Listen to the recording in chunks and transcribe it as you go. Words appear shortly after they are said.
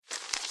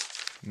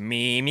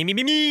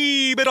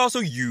Me, but also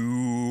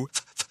you.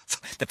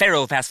 The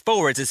Pharaoh fast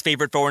forwards his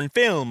favorite foreign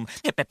film,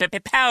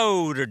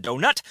 Powder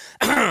Donut.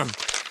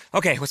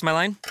 Okay, what's my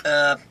line?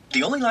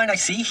 The only line I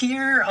see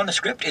here on the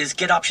script is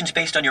get options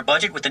based on your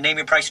budget with the Name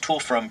Your Price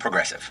tool from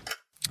Progressive.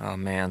 Oh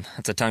man,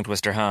 that's a tongue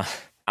twister, huh?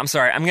 I'm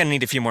sorry, I'm gonna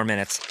need a few more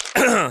minutes.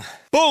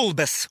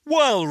 Bulbous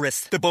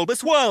Walrus, the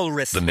Bulbous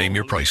Walrus. The Name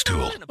Your Price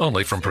tool,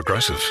 only from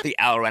Progressive. The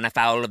owl ran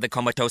afoul of the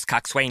comatose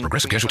coxswain.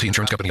 Progressive Casualty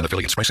Insurance Company and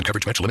affiliates. Price and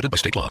coverage match limited by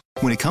state law.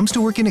 When it comes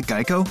to working at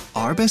Geico,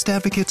 our best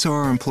advocates are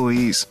our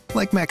employees,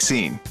 like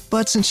Maxine.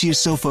 But since she is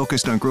so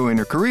focused on growing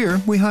her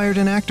career, we hired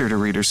an actor to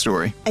read her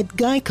story. At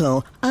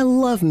Geico, I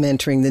love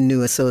mentoring the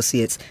new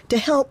associates to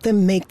help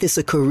them make this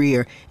a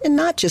career and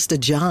not just a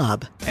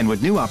job. And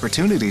with new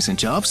opportunities and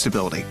job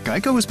stability,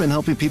 Geico has been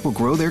helping people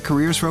grow their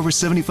careers for over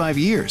 75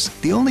 years.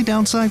 The only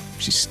downside,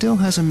 she still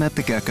hasn't met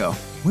the gecko.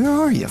 Where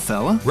are you,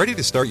 fella? Ready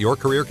to start your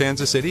career,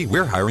 Kansas City?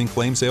 We're hiring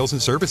claim sales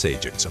and service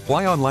agents.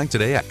 Apply online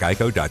today at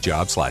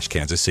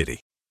geico.job/Kansas City.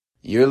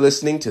 You're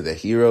listening to the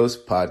Heroes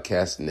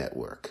Podcast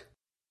Network.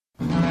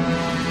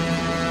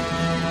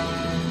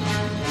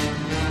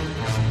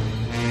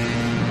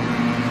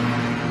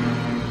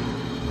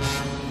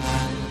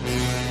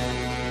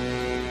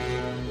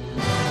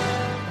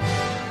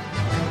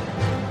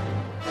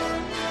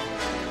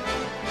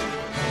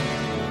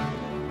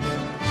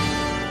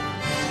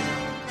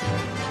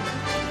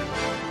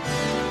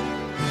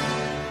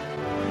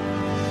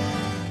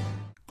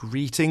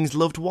 Greetings,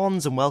 loved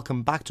ones, and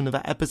welcome back to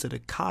another episode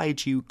of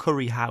Kaiju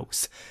Curry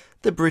House,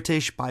 the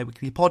British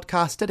bi-weekly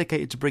podcast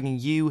dedicated to bringing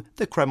you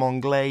the creme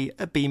anglais,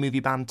 a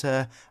B-movie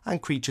banter,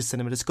 and creature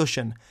cinema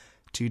discussion.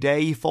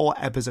 Today, for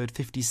episode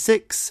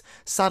 56,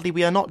 sadly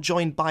we are not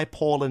joined by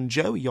Paul and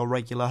Joe, your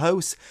regular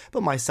hosts,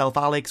 but myself,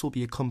 Alex, will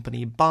be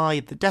accompanied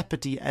by the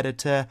deputy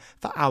editor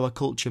for Our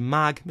Culture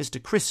Mag,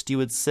 Mr. Chris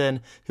Stewardson,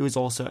 who is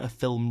also a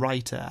film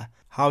writer.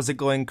 How's it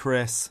going,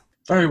 Chris?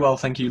 Very well,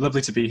 thank you.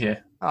 Lovely to be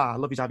here.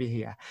 Lovely to have you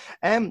here.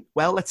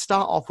 Well, let's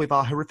start off with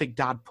our horrific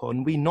dad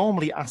pun. We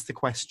normally ask the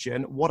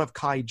question, what have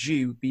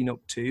Kaiju been up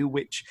to?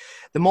 Which,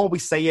 the more we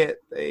say it,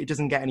 it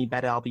doesn't get any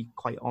better, I'll be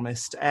quite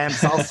honest.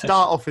 So I'll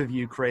start off with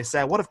you, Chris.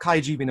 What have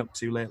Kaiju been up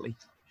to lately?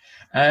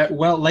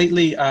 Well,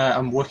 lately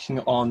I'm working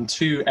on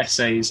two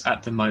essays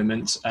at the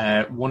moment.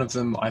 One of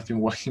them I've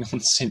been working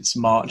on since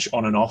March,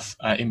 on and off,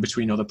 in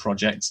between other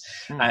projects.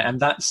 And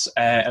that's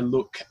a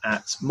look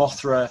at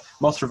Mothra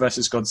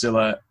versus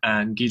Godzilla,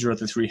 and Ghidorah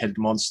the Three-Headed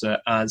Monster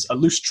as a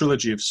loose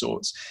trilogy of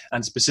sorts,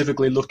 and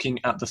specifically looking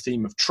at the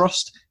theme of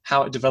trust,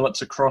 how it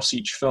develops across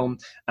each film,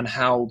 and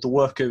how the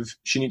work of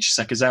Shinichi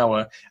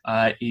Sekizawa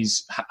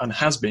is and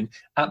has been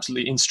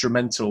absolutely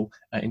instrumental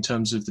in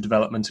terms of the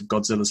development of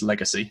Godzilla's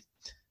legacy.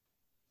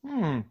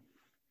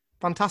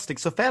 Fantastic.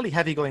 So fairly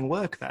heavy-going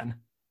work then.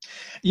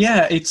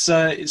 Yeah, it's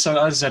so as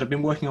I said, I've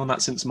been working on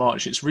that since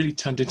March. It's really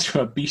turned into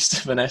a beast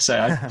of an essay.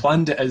 I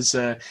planned it as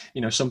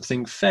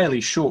something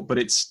fairly short, but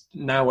it's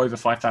now over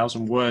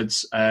 5,000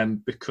 words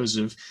because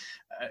of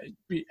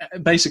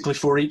basically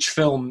for each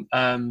film.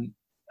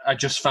 I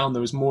just found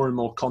there was more and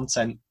more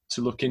content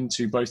to look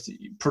into, both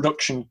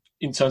production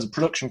in terms of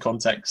production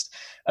context,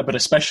 but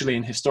especially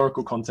in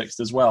historical context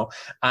as well.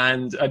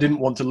 And I didn't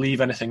want to leave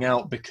anything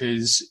out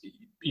because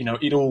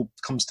it all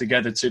comes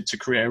together to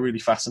create a really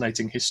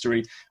fascinating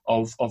history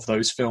of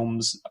those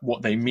films,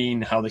 what they mean,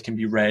 how they can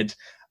be read,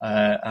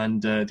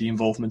 and the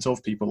involvement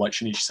of people like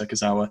Shinichi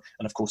Sekizawa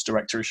and, of course,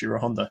 director Ishiro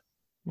Honda.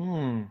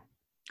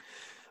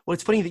 Well,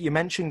 it's funny that you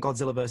mentioned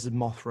Godzilla vs.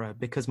 Mothra,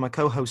 because my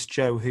co-host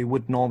Joe, who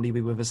would normally be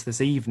with us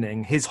this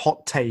evening, his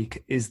hot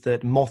take is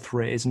that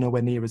Mothra is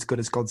nowhere near as good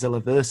as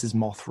Godzilla vs.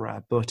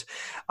 Mothra, but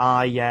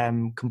I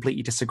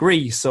completely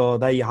disagree, so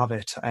there you have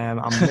it. I'm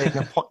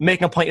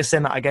making a point of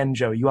saying that again,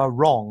 Joe. You are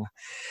wrong.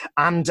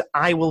 And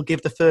I will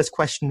give the first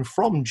question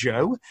from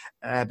Joe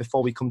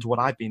before we come to what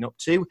I've been up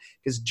to,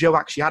 because Joe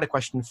actually had a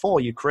question for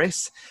you,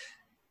 Chris.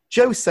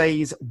 Joe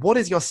says, what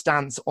is your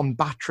stance on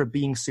Batra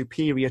being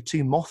superior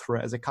to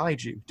Mothra as a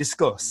kaiju?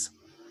 Discuss.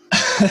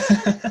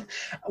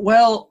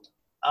 Well,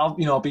 I'll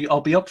be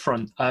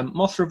upfront.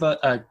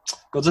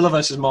 Godzilla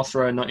vs.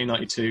 Mothra in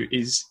 1992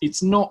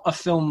 it's not a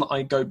film that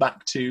I go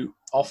back to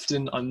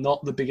often. I'm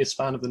not the biggest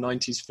fan of the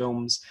 90s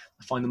films.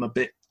 I find them a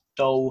bit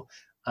dull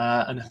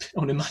and a bit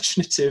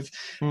unimaginative.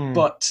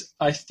 But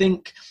I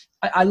think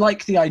I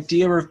like the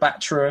idea of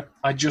Batra.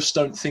 I just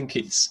don't think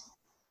it's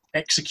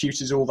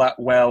executed all that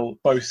well,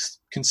 both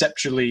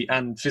conceptually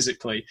and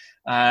physically.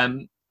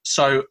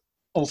 So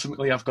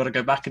ultimately, I've got to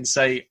go back and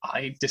say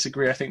I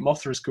disagree. I think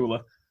Mothra is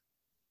cooler.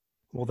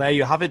 Well, there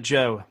you have it,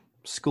 Joe.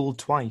 Schooled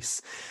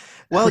twice.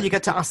 Well, you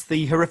get to ask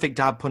the horrific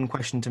dad pun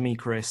question to me,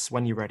 Chris,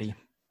 when you're ready.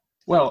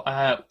 Well,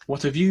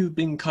 what have you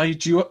been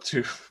kaiju up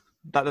to?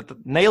 That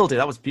nailed it.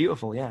 That was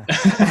beautiful, yeah.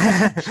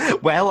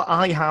 Well,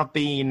 I have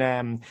been,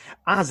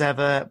 as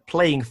ever,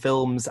 playing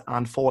films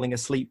and falling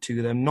asleep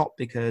to them, not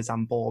because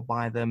I'm bored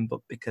by them, but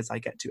because I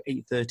get to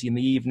 8:30 in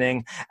the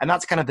evening, and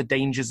that's kind of the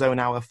danger zone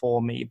hour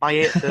for me. By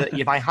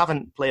 8:30, if I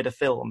haven't played a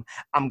film,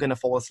 I'm going to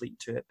fall asleep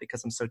to it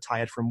because I'm so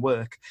tired from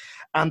work.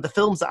 And the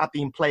films that I've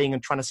been playing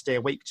and trying to stay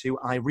awake to,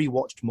 I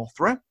rewatched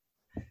Mothra.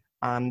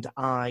 And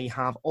I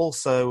have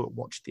also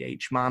watched The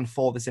H-Man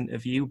for this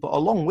interview. But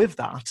along with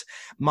that,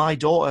 my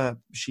daughter,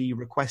 she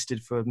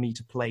requested for me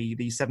to play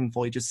The Seven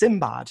Voyages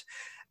Sinbad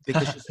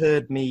because she's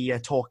heard me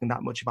talking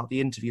that much about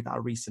the interview that I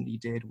recently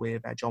did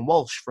with John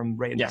Walsh from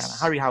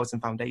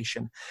Harryhausen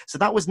Foundation. So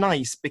that was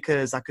nice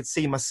because I could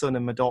see my son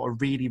and my daughter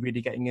really,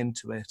 really getting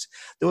into it.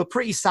 They were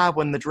pretty sad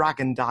when the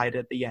dragon died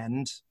at the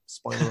end,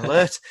 spoiler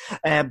alert,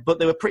 but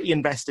they were pretty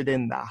invested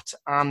in that.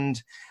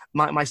 And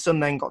my son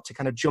then got to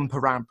kind of jump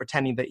around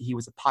pretending that he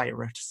was a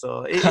pirate.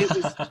 So it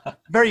was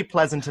very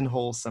pleasant and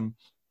wholesome.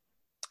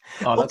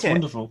 Oh, that's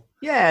wonderful.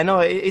 Yeah, no,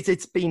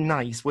 it's been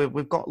nice.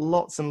 We've got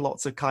lots and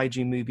lots of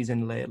kaiju movies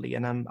in lately,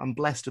 and I'm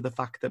blessed with the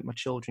fact that my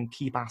children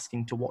keep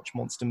asking to watch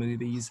monster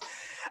movies.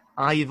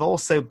 I've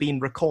also been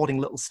recording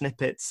little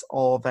snippets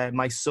of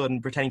my son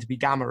pretending to be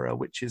Gamera,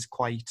 which is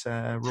quite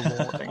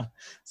rewarding.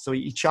 So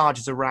he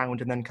charges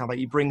around and then kind of like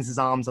he brings his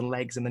arms and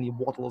legs and then he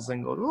waddles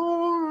and goes,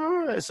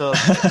 oh! So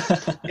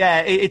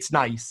yeah, it's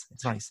nice.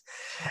 It's nice.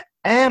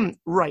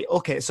 Right,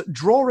 okay, so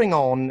drawing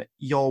on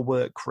your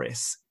work,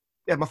 Chris,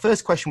 my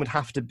first question would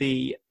have to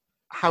be,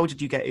 how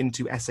did you get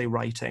into essay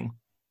writing?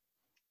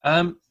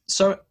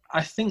 So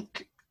I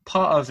think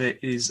part of it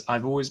is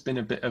I've always been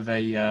a bit of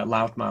a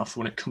loudmouth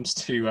when it comes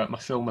to my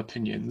film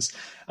opinions.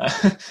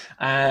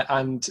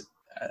 And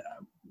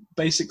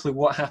basically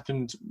what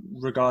happened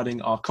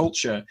regarding Our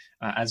Culture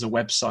as a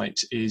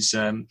website is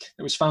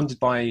it was founded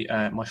by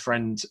my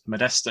friend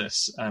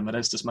Modestus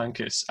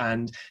Mankus,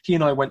 and he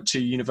and I went to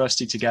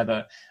university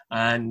together,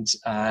 and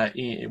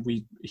he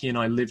and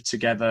I lived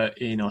together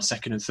in our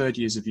second and third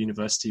years of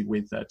university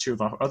with two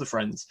of our other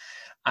friends.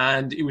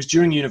 And it was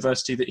during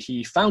university that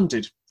he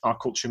founded Our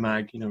Culture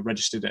Mag,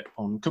 registered it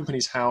on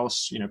Company's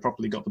House,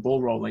 properly got the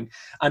ball rolling.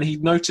 And he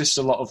noticed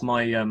a lot of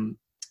my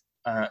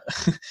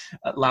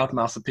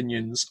loudmouth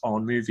opinions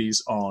on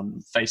movies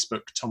on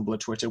Facebook, Tumblr,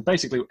 Twitter,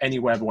 basically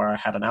anywhere where I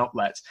had an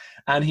outlet.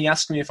 And he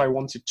asked me if I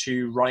wanted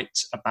to write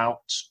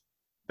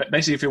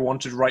if I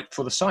wanted to write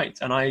for the site.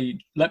 And I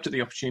leapt at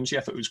the opportunity.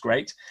 I thought it was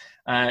great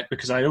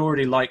because I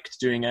already liked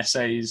doing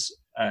essays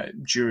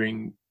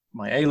during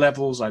my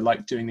A-levels. I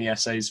liked doing the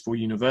essays for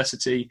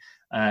university,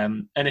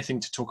 anything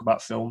to talk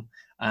about film.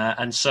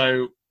 And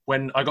so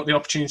when I got the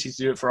opportunity to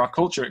do it for Our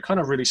Culture, it kind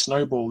of really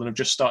snowballed, and I've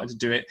just started to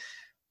do it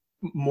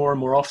more and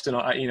more often.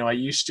 I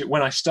used to,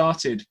 when I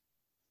started,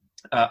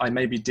 I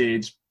maybe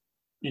did,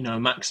 a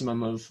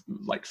maximum of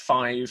like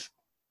 5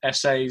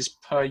 essays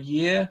per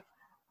year,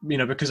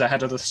 because I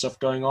had other stuff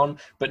going on.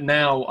 But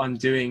now I'm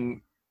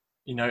doing,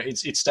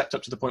 it's stepped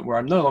up to the point where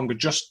I'm no longer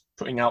just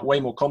putting out way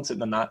more content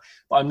than that,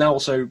 but I'm now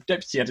also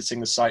deputy editing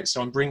the site.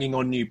 So I'm bringing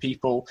on new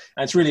people,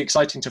 and it's really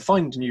exciting to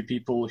find new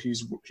people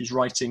whose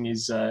writing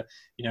is,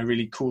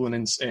 really cool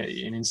and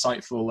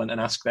insightful, and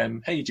ask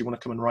them, hey, do you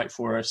want to come and write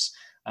for us?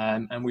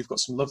 And we've got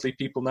some lovely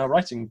people now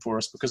writing for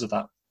us because of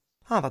that.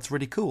 That's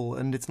really cool,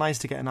 and it's nice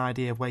to get an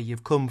idea of where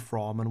you've come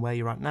from and where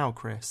you're at now,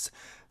 Chris.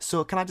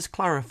 So can I just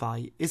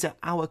clarify, is it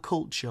Our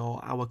Culture or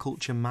Our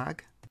Culture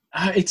Mag?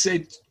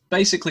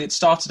 Basically, it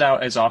started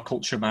out as Our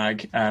Culture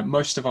Mag.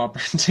 Most of our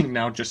branding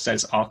now just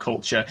says Our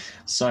Culture,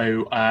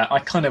 so I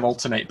kind of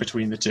alternate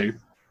between the two.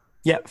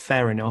 Yeah,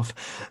 fair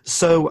enough.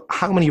 So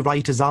how many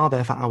writers are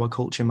there for Our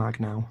Culture Mag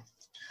now?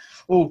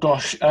 Oh,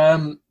 gosh.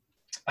 I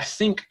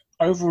think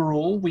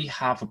overall we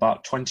have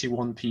about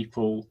 21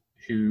 people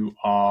who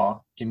are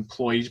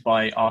employed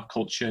by Our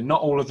Culture.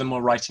 Not all of them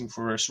are writing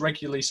for us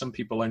regularly. Some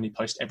people only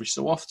post every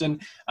so often.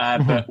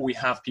 But we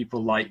have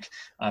people like,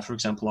 for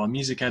example, our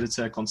music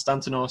editor,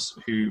 Konstantinos,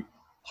 who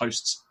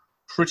posts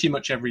pretty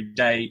much every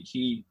day.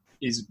 He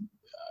is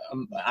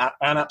an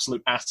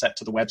absolute asset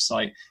to the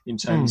website in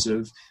terms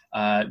of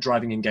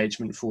driving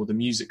engagement for the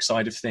music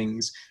side of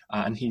things.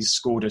 And he's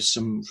scored us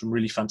some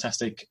really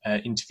fantastic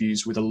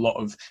interviews with a lot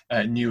of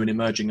new and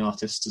emerging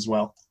artists as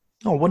well.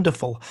 Oh,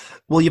 wonderful.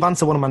 Well, you've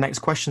answered one of my next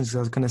questions. I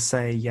was going to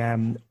say,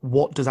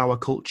 what does Our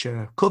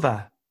Culture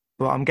cover?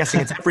 Well, I'm guessing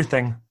it's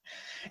everything.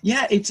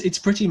 Yeah, it's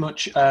pretty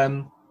much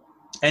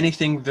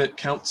anything that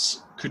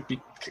counts could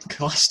be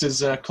classed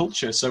as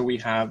culture. So we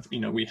have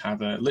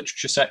a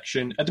literature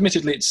section.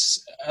 Admittedly,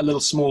 it's a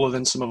little smaller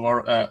than some of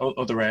our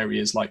other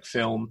areas like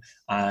film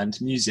and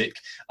music,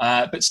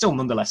 but still,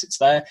 nonetheless, it's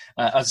there.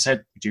 As I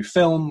said, we do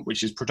film,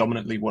 which is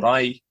predominantly what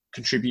I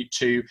contribute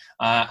to,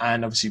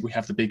 and obviously we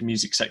have the big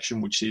music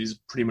section, which is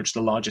pretty much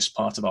the largest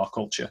part of Our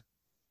Culture.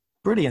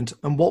 Brilliant.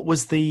 And what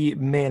was the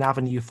main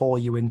avenue for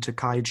you into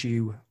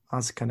kaiju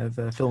as kind of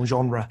a film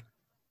genre?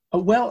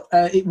 Well,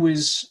 it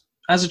was,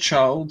 as a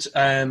child,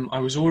 I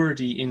was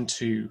already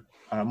into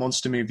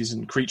monster movies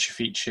and creature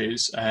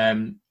features.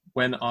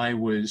 When I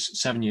was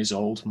 7 years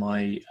old,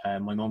 my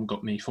mom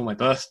got me, for my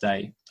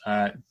birthday,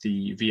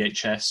 the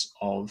VHS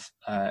of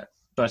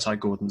Bertie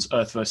Gordon's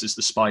Earth versus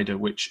the Spider,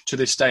 which to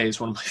this day is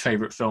one of my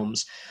favourite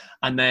films.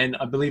 And then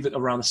I believe at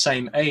around the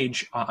same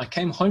age, I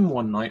came home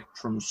one night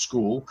from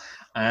school,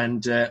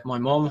 and my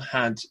mom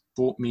had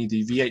bought me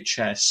the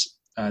VHS,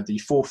 the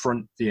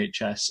forefront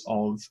VHS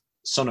of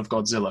Son of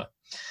Godzilla,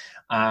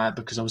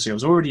 because obviously I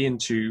was already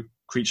into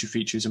creature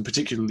features, and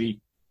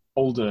particularly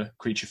older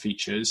creature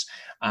features.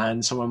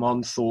 And so my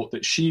mom thought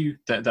that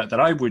that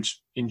I would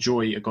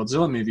enjoy a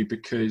Godzilla movie,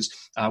 because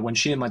when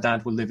she and my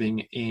dad were living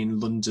in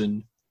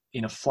London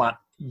in a flat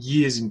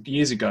years and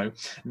years ago,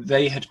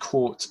 they had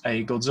caught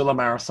a Godzilla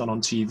marathon on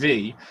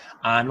TV,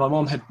 and my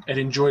mom had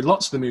enjoyed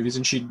lots of the movies,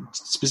 and she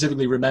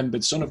specifically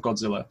remembered Son of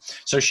Godzilla.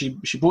 So she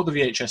bought the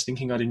VHS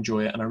thinking I'd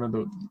enjoy it, and I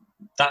remember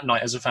that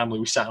night as a family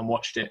we sat and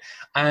watched it,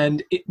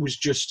 and it was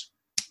just,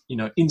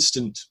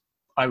 instant.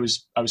 I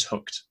was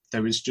hooked.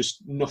 There was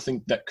just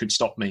nothing that could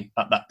stop me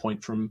at that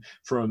point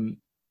from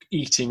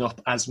eating up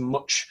as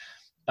much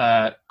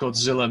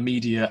Godzilla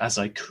media as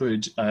I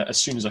could as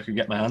soon as I could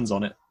get my hands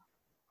on it.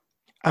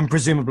 And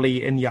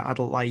presumably in your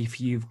adult life,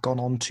 you've gone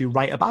on to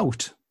write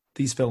about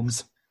these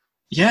films.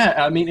 Yeah,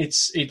 I mean, it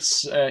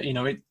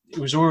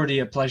was already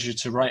a pleasure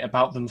to write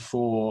about them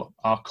for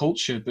our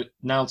culture, but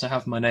now to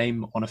have my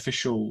name on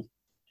official,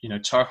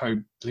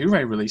 Toho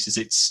Blu-ray releases,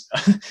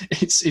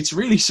 it's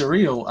really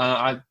surreal.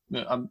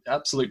 I'm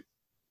absolute,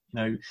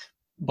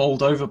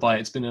 bowled over by it.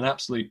 It's been an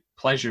absolute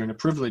pleasure and a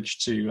privilege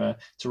to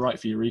write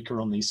for Eureka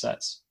on these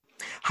sets.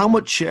 How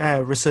much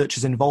research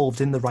is involved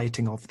in the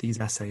writing of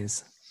these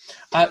essays?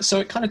 So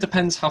it kind of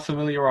depends how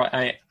familiar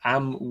I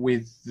am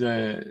with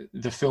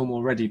the film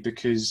already,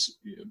 because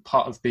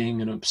part of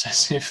being an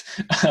obsessive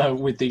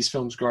with these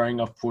films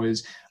growing up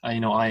was,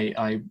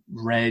 I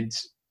read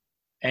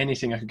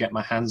anything I could get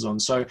my hands on.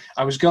 So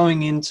I was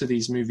going into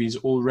these movies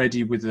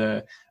already with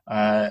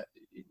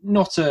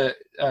not a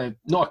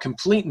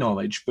complete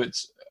knowledge, but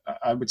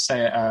I would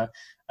say a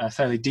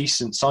fairly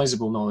decent,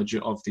 sizable knowledge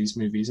of these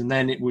movies. And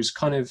then it was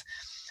kind of,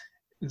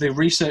 the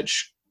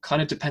research kind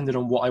of depended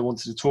on what I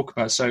wanted to talk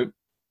about. So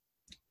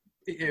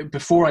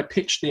before I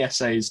pitched the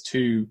essays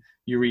to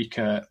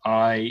Eureka,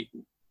 I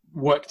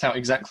worked out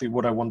exactly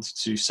what I wanted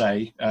to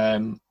say.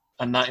 And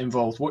that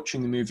involved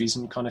watching the movies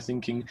and kind of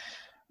thinking,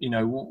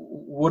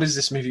 what is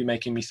this movie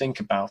making me think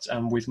about?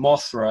 And with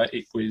Mothra,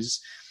 it was,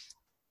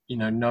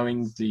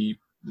 knowing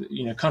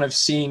kind of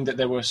seeing that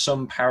there were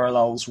some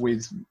parallels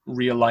with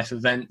real life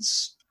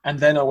events. And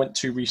then I went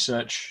to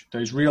research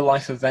those real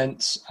life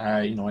events.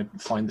 I'd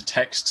find the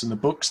texts and the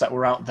books that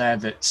were out there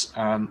that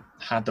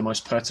had the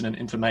most pertinent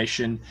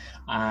information.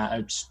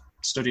 I'd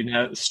study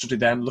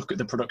them, look at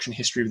the production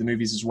history of the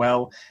movies as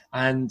well,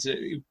 and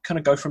kind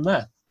of go from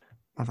there.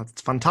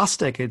 That's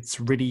fantastic. It's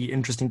really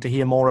interesting to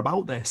hear more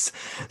about this.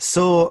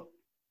 So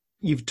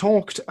you've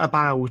talked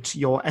about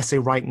your essay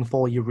writing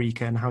for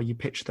Eureka and how you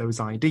pitch those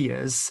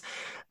ideas.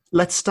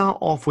 Let's start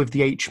off with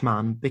the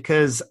H-Man,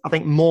 because I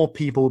think more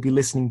people will be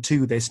listening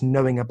to this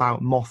knowing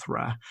about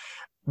Mothra.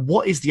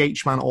 What is the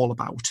H-Man all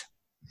about?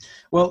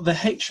 Well, the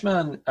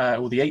H-Man,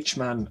 or the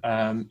H-Man,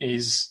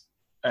 is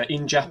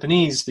in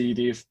Japanese.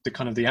 The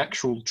kind of the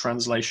actual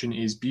translation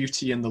is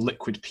Beauty and the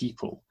Liquid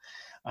People,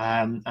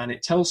 and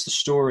it tells the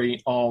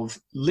story of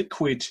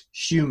liquid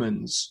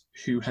humans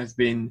who have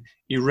been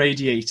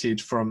irradiated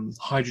from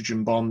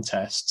hydrogen bomb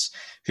tests,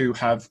 who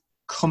have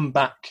come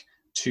back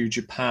to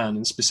Japan,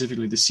 and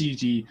specifically the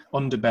seedy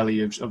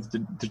underbelly of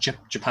the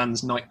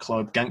Japan's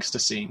nightclub gangster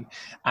scene,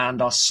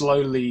 and are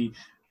slowly,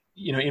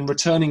 in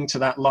returning to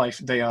that life,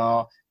 they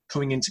are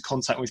coming into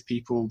contact with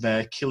people,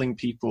 they're killing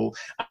people,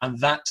 and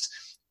that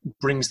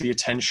brings the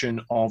attention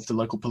of the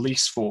local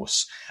police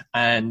force,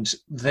 and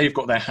they've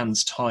got their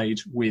hands tied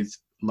with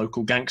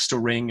local gangster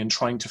ring and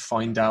trying to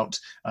find out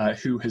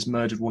who has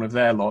murdered one of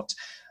their lot.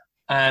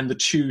 And the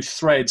two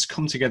threads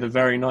come together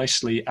very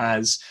nicely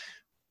as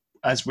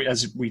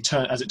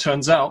it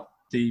turns out,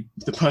 the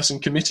person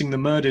committing the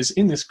murders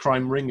in this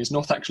crime ring is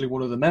not actually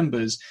one of the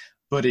members,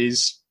 but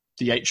is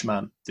the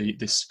H-Man,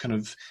 this kind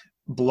of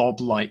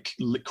blob-like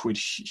liquid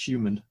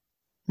human.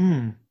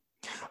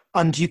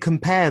 And you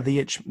compare the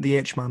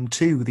H-Man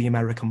to the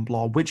American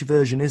Blob. Which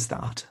version is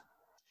that?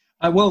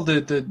 Well,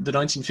 the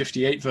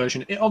 1958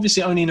 version, it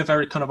obviously only in a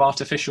very kind of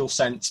artificial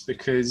sense,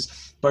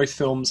 because both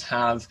films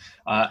have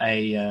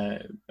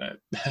a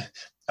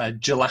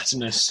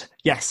gelatinous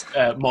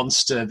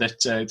monster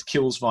that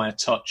kills via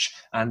touch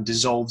and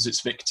dissolves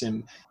its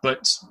victim.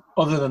 But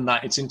other than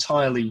that, it's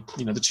entirely,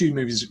 the two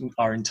movies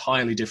are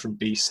entirely different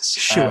beasts.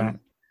 Sure.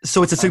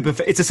 So it's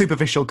a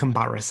superficial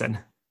comparison.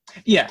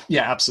 Yeah,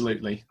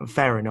 absolutely.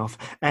 Fair enough.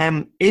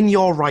 In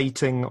your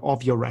writing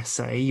of your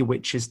essay,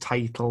 which is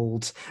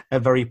titled A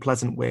Very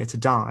Pleasant Way to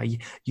Die,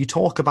 you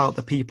talk about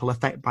the people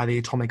affected by the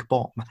atomic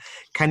bomb.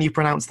 Can you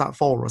pronounce that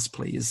for us,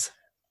 please?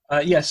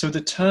 So the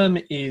term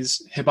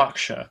is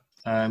hibakusha,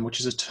 which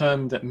is a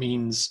term that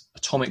means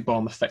atomic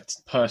bomb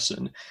affected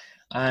person.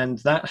 And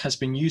that has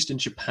been used in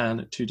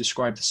Japan to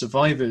describe the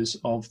survivors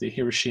of the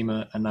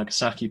Hiroshima and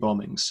Nagasaki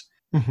bombings.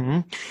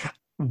 Mm-hmm.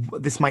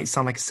 this might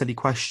sound like a silly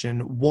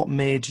question, what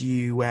made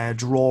you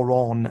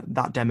draw on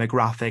that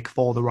demographic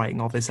for the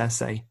writing of this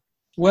essay?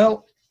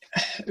 Well,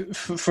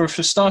 for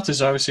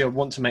starters, obviously I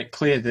want to make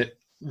clear that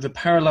the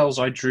parallels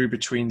I drew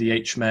between the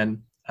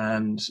H-men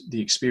and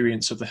the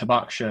experience of the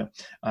Hibakusha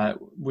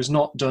was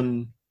not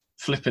done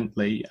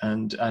flippantly,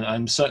 and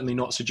I'm certainly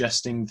not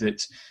suggesting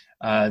that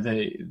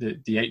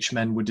the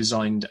H-men were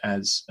designed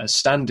as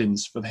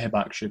stand-ins for the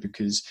Hibakusha,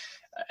 because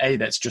A,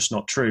 that's just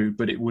not true,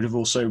 but it would have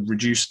also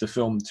reduced the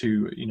film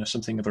to, you know,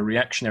 something of a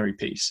reactionary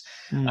piece.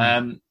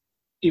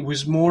 It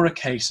was more a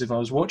case of I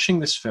was watching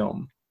this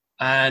film,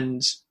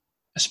 and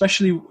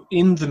especially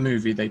in the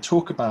movie, they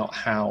talk about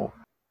how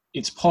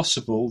it's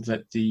possible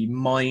that the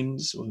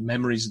minds or the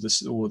memories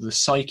of the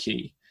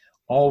psyche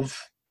of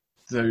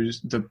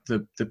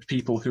the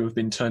people who have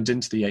been turned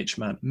into the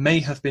H-man may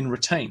have been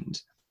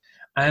retained.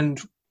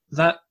 And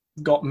that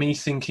got me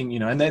thinking, you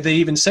know, and they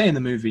even say in the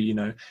movie, you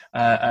know,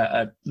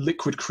 a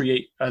liquid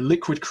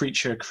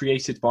creature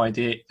created by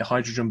the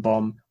hydrogen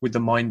bomb with the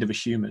mind of a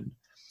human.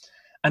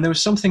 And there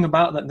was something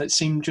about that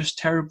seemed just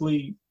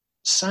terribly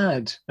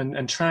sad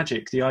and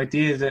tragic. The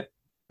idea that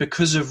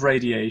because of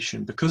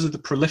radiation, because of the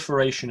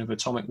proliferation of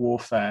atomic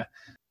warfare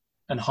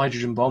and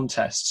hydrogen bomb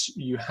tests,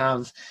 you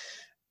have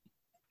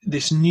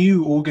this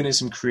new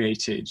organism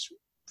created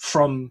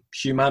from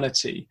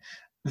humanity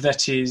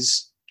that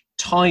is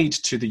tied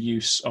to the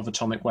use of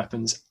atomic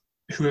weapons,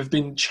 who have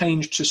been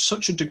changed to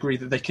such a degree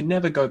that they can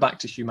never go back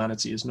to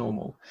humanity as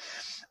normal.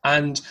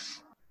 And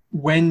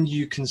when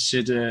you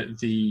consider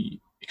the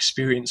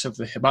experience of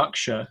the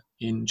Hibakusha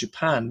in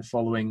Japan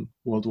following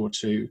World War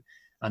II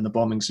and the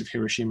bombings of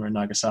Hiroshima and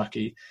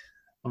Nagasaki,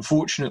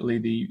 unfortunately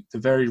the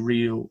very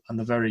real and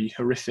the very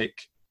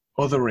horrific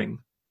othering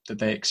that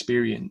they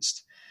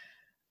experienced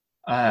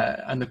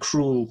and the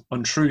cruel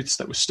untruths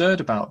that were stirred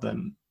about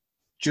them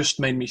just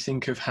made me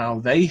think of how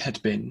they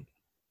had been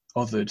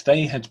othered.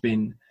 They had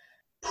been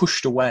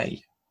pushed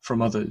away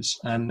from others.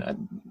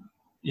 And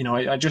you know,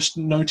 I just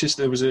noticed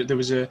there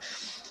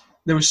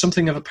was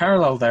something of a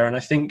parallel there. And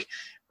I think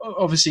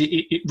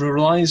obviously it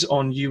relies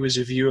on you as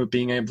a viewer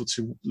being able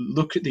to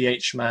look at the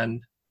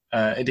H-men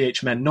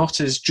not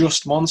as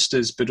just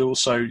monsters, but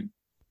also,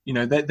 you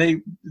know,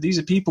 these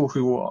are people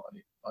who are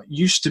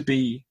used to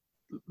be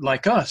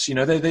like us. You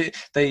know,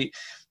 they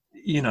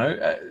you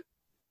know,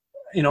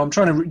 I'm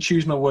trying to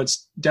choose my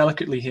words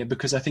delicately here,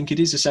 because I think it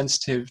is a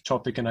sensitive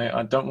topic and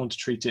I don't want to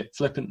treat it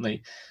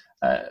flippantly.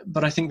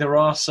 But I think there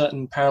are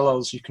certain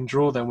parallels you can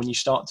draw there when you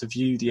start to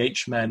view the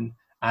H-men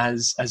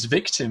as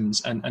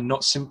victims and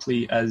not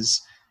simply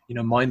as, you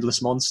know,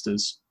 mindless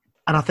monsters.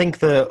 And I think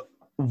that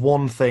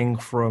one thing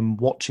from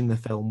watching the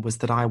film was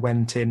that I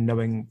went in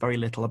knowing very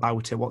little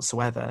about it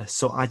whatsoever.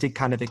 So I did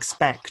kind of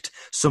expect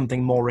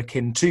something more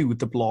akin to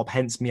the Blob,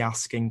 hence me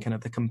asking kind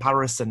of the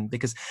comparison,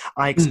 because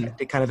I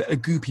expected kind of a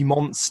goopy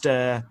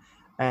monster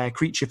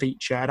creature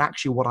feature. And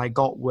actually what I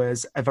got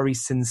was a very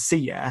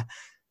sincere,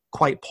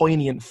 quite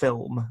poignant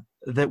film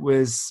that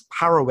was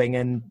harrowing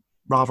and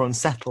rather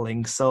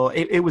unsettling. So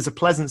it was a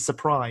pleasant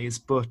surprise,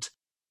 but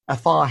a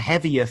far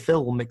heavier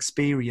film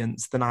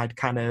experience than I'd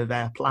kind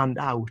of planned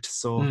out.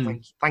 So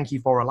thank you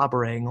for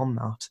elaborating on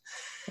that.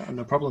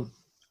 No problem.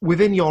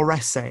 Within your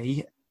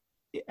essay,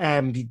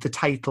 the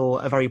title,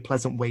 A Very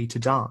Pleasant Way to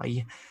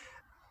Die,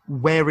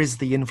 where is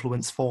the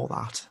influence for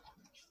that?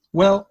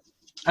 Well,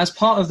 as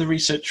part of the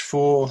research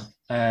for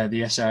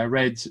the essay, I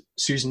read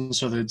Susan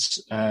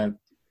Southard's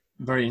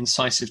very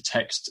incisive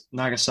text,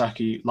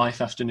 Nagasaki,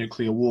 Life After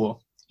Nuclear War,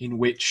 in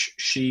which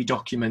she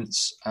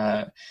documents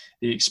the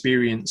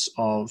experience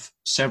of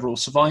several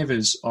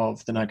survivors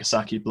of the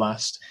Nagasaki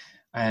blast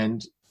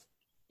and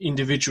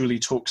individually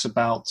talks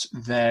about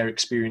their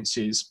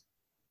experiences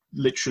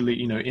literally,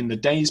 you know, in the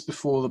days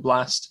before the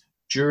blast,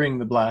 during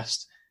the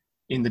blast,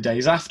 in the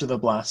days after the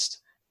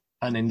blast,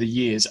 and in the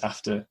years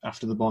after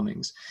the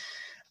bombings.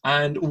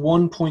 And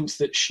one point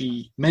that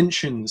she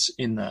mentions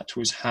in that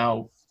was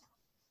how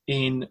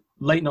in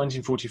late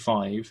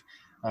 1945,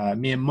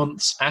 mere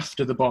months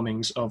after the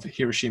bombings of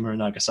Hiroshima and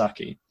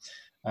Nagasaki,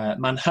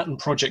 Manhattan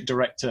Project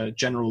Director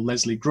General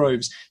Leslie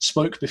Groves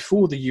spoke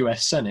before the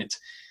US Senate,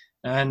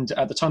 and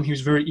at the time he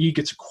was very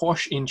eager to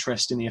quash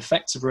interest in the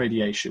effects of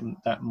radiation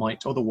that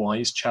might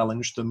otherwise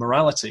challenge the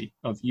morality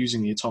of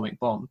using the atomic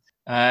bomb.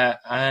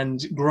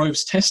 And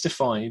Groves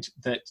testified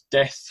that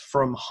death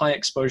from high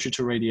exposure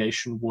to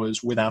radiation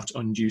was without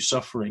undue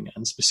suffering,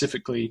 and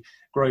specifically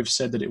Groves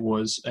said that it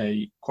was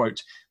a,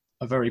 quote,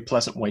 a very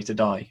pleasant way to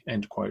die,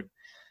 end quote.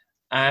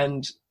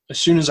 And as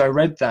soon as I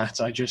read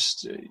that,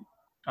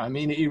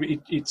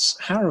 it's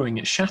harrowing.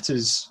 It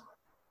shatters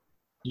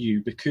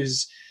you,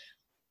 because,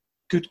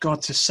 good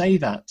God, to say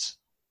that,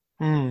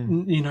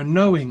 you know,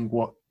 knowing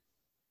what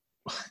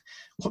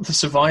the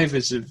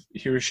survivors of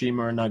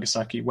Hiroshima and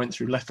Nagasaki went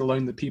through, let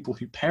alone the people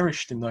who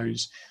perished in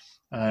those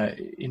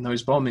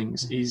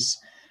bombings,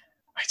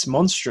 it's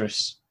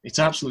monstrous. It's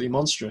absolutely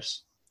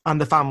monstrous.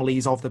 And the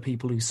families of the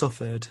people who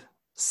suffered,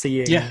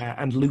 seeing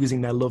and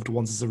losing their loved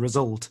ones as a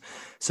result.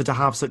 So to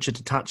have such a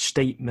detached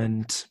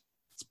statement,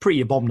 it's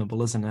pretty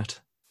abominable, isn't it?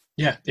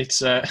 Yeah, it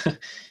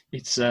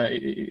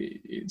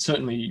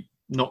certainly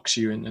knocks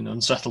you and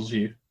unsettles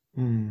you.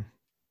 Mm.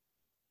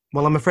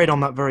 Well, I'm afraid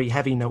on that very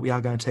heavy note, we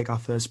are going to take our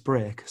first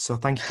break. So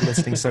thank you for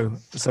listening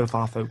so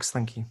far, folks.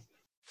 Thank you.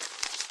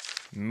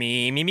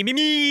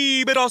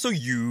 Me, but also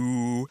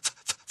you.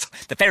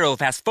 The Pharaoh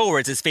fast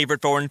forwards his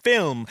favorite foreign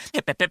film,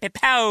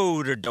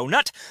 Powder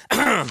Donut.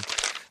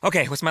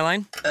 Okay, what's my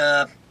line?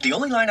 The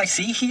only line I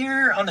see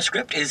here on the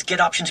script is get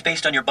options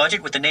based on your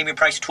budget with the Name Your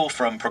Price tool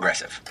from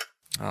Progressive.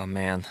 Oh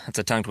man, that's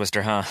a tongue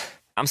twister, huh?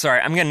 I'm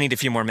sorry, I'm gonna need a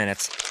few more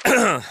minutes.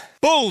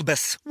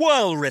 Bulbous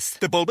Walrus,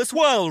 the Bulbous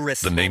Walrus.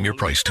 The Name Your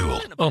Price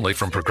tool, only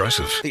from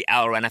Progressive. The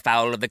owl ran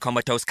afoul of the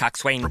comatose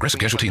coxswain. Progressive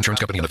Casualty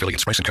Insurance Company and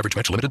affiliates. Price and coverage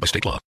match limited by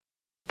state law.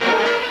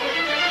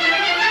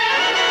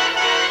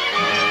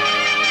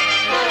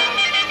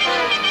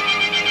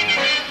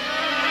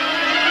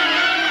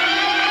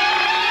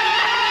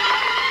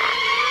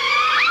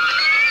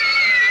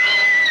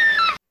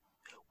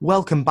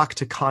 Welcome back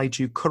to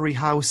Kaiju Curry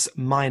House.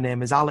 My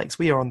name is Alex.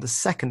 We are on the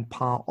second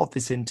part of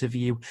this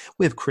interview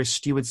with Chris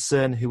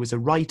Stewardson, who is a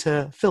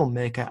writer,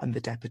 filmmaker, and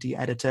the deputy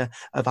editor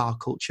of Our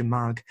Culture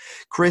Mag.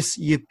 Chris,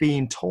 you've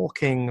been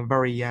talking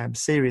very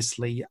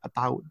seriously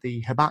about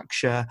the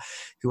Hibakusha,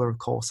 who are, of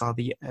course, are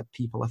the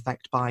people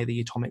affected by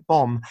the atomic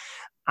bomb,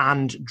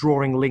 and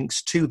drawing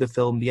links to the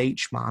film The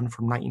H-Man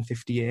from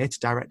 1958,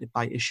 directed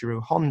by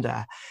Ishiro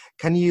Honda.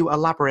 Can you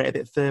elaborate a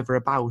bit further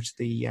about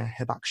the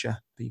Hibakusha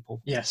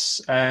people? Yes.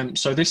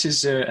 So this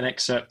is an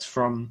excerpt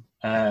from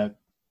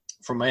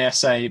my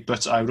essay,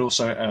 but I would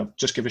also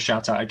just give a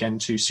shout out again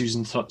to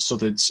Susan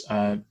Southard's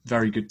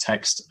very good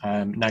text,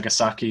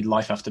 Nagasaki,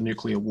 Life After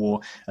Nuclear War,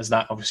 as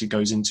that obviously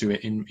goes into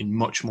it in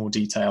much more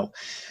detail.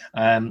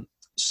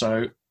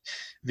 So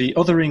the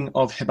othering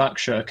of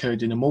Hibakusha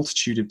occurred in a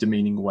multitude of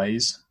demeaning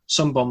ways.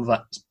 Some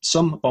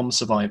bomb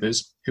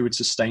survivors, who had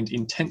sustained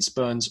intense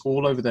burns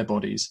all over their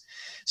bodies,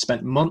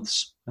 spent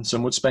months, and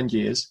some would spend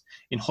years,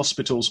 in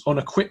hospitals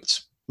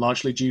unequipped,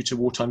 largely due to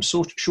wartime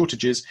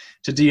shortages,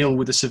 to deal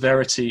with the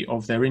severity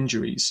of their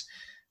injuries.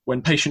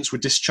 When patients were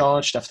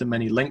discharged after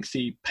many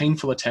lengthy,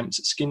 painful attempts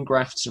at skin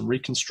grafts and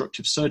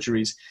reconstructive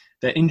surgeries,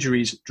 their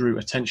injuries drew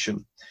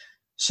attention.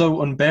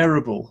 So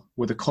unbearable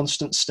were the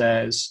constant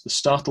stares, the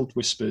startled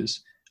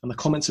whispers, and the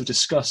comments of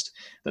disgust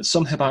that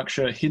some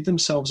Hibakusha hid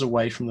themselves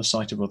away from the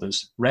sight of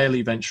others,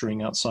 rarely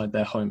venturing outside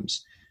their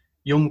homes.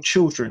 Young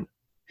children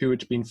who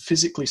had been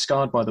physically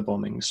scarred by the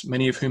bombings,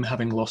 many of whom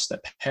having lost their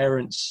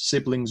parents,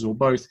 siblings, or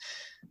both,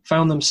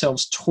 found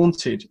themselves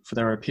taunted for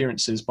their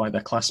appearances by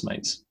their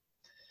classmates.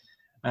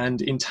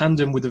 And in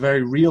tandem with the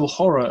very real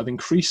horror of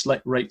increased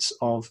rates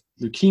of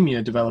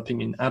leukemia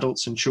developing in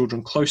adults and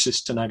children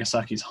closest to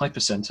Nagasaki's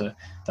hypercenter,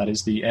 that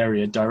is the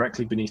area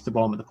directly beneath the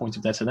bomb at the point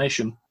of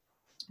detonation,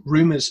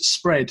 rumors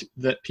spread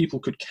that people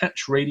could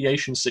catch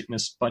radiation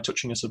sickness by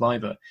touching a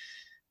survivor,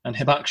 and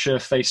Hibakusha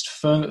faced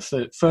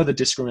further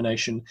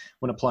discrimination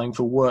when applying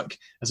for work,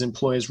 as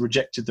employers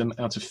rejected them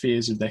out of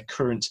fears of their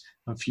current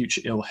and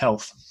future ill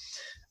health.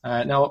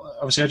 Now,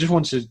 obviously, I just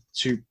wanted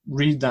to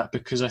read that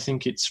because I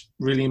think it's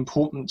really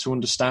important to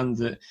understand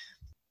that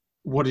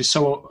what is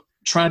so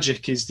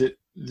tragic is that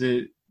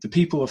the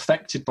people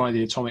affected by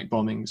the atomic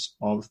bombings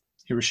of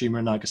Hiroshima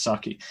and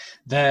Nagasaki,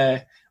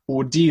 their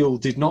ordeal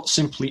did not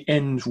simply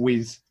end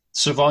with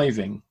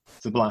surviving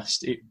the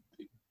blast.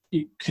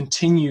 It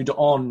continued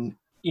on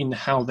in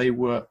how they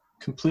were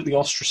completely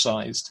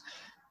ostracized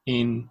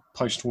in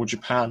post-war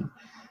Japan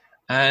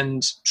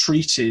and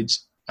treated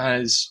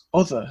as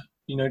other.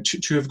 You know,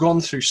 to have gone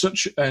through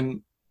such a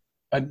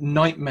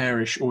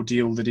nightmarish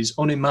ordeal that is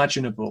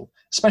unimaginable,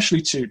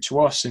 especially to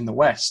us in the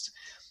West,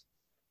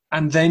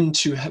 and then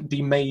to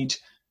be made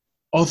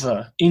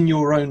other in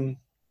your own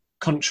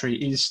country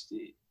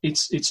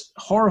it's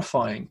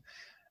horrifying,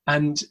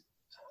 and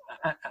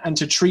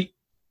to treat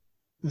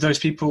those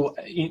people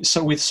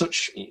with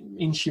such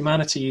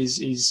inhumanity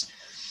is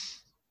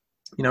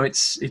you know,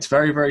 it's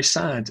very, very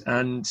sad.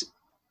 And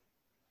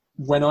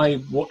when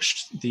I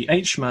watched The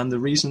H-Man, the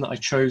reason that I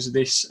chose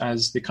this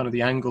as the kind of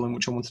the angle in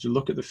which I wanted to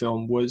look at the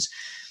film was,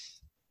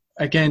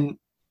 again,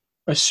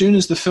 as soon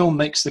as the film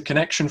makes the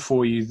connection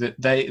for you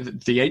that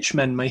the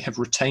H-Men may have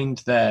retained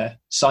their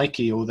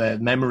psyche or their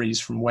memories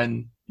from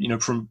when, you know,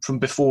 from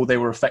before they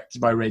were affected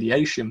by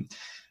radiation,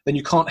 then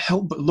you can't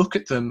help but look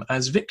at them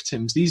as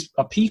victims. These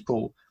are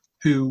people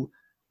who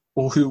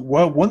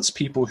were once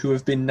people who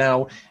have been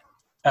now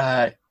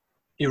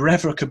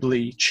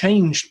irrevocably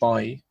changed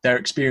by their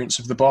experience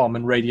of the bomb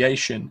and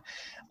radiation,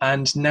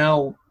 and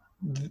now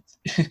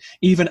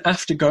even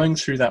after going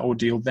through that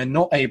ordeal, they're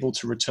not able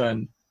to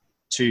return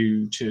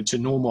to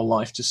normal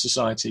life, to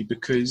society,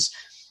 because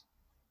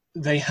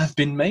they have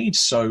been made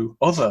so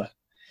other.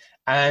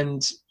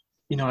 And,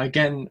 you know,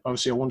 again,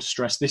 obviously I want to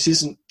stress, this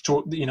isn't,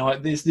 you know,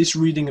 this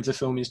reading of the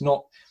film is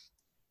not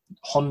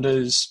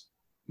Honda's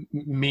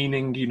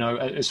meaning. You know,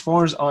 as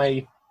far as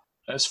I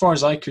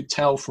could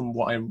tell from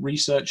what I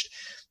researched,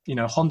 you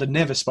know, Honda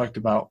never spoke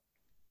about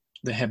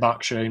the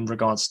Hibakusha in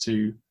regards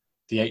to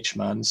the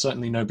H-Man.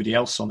 Certainly nobody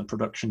else on the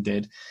production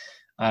did.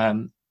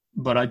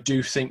 But I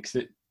do think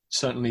that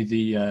certainly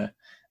the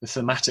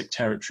thematic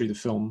territory the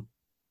film,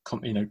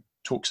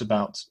 talks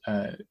about,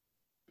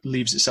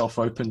 leaves itself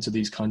open to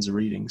these kinds of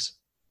readings.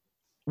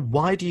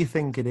 Why do you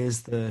think it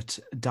is that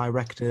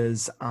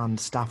directors and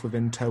staff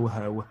within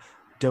Toho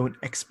don't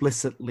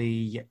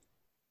explicitly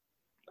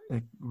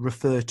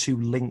refer to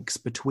links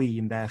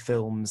between their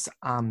films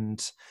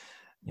and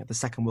the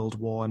Second World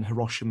War and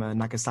Hiroshima and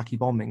Nagasaki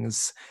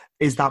bombings?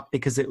 Is that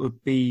because it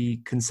would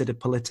be considered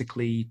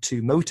politically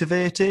too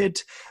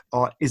motivated,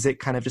 or is it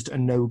kind of just a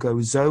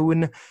no-go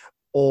zone,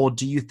 or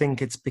do you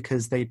think it's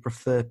because they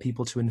prefer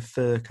people to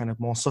infer kind of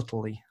more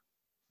subtly?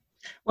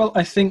 Well,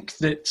 I think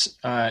that,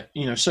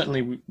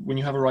 certainly when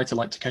you have a writer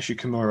like Takeshi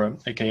Kimura,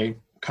 aka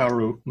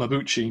Kaoru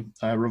Mabuchi,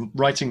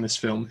 writing this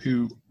film,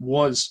 who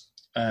was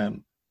a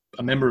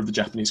member of the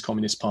Japanese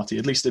Communist Party,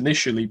 at least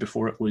initially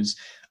before it was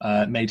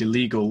made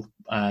illegal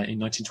in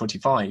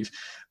 1925,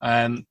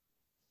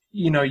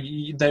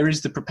 there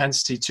is the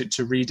propensity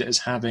to read it as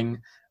having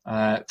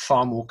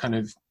far more kind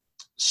of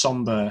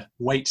somber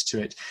weight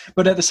to it.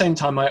 But at the same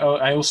time,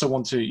 I also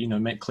want to,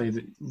 make clear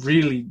that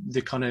really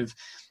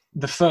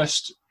the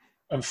first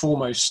and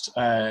foremost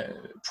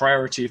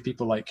priority of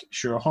people like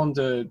Shiro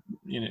Honda,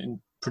 and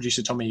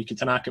producer Tomoyuki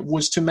Tanaka,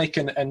 was to make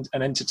an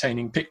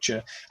entertaining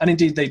picture. And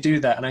indeed they do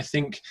that. And I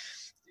think,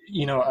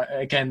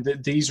 again,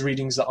 these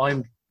readings that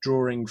I'm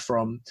drawing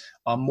from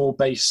are more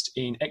based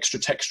in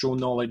extra-textual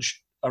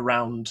knowledge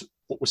around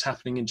what was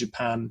happening in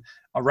Japan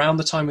around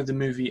the time of the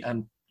movie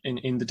and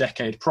in the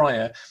decade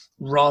prior,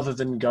 rather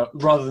than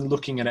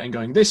looking at it and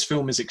going, this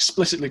film is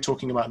explicitly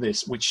talking about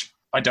this, which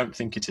I don't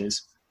think it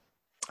is.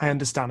 I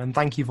understand, and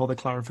thank you for the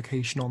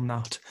clarification on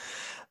that.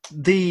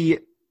 The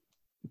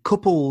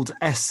coupled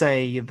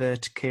essay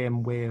that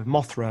came with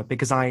Mothra,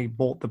 because I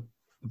bought the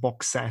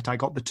box set, I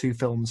got the two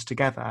films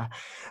together.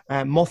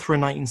 Mothra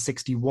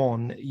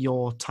 1961,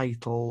 your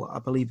title, I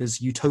believe,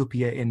 is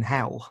Utopia in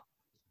Hell.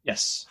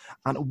 Yes.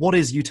 And what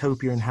is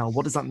Utopia in Hell?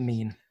 What does that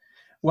mean?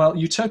 Well,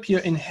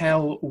 Utopia in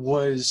Hell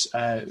was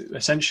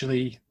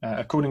essentially,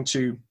 according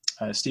to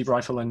Steve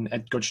Reifel and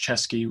Ed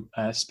Godchevsky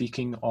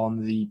speaking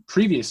on the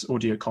previous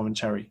audio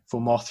commentary for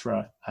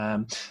Mothra,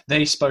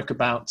 they spoke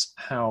about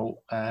how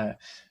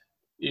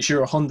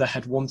Ishiro Honda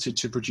had wanted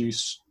to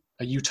produce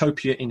a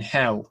utopia in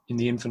hell in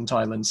the Infant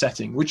Island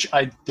setting, which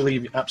I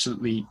believe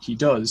absolutely he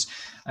does,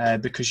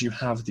 because you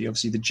have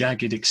the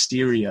jagged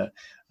exterior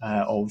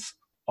of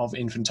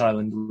Infant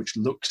Island, which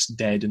looks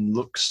dead and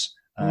looks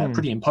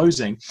pretty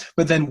imposing.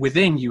 But then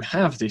within you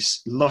have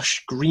this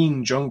lush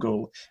green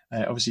jungle,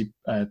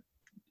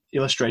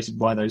 illustrated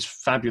by those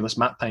fabulous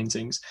matte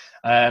paintings.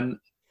 And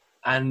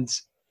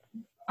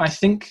I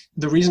think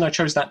the reason I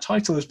chose that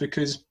title is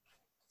because,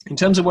 in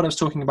terms of what I was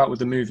talking about with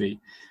the movie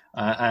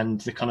and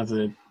the kind of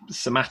the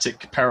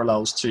thematic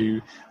parallels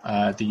to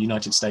the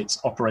United States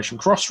Operation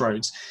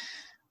Crossroads,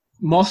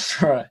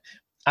 Mothra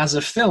as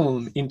a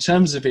film, in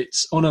terms of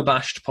its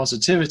unabashed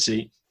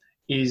positivity,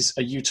 is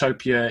a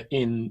utopia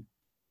in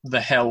the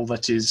hell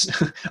that is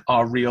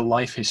our real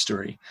life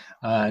history.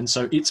 And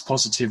so its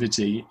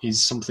positivity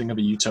is something of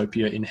a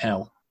utopia in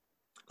hell.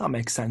 That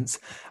makes sense.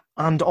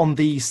 And on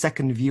the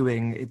second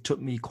viewing, it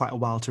took me quite a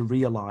while to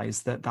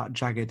realise that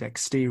jagged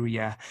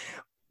exterior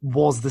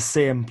was the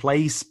same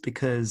place,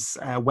 because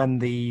when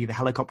the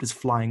helicopter's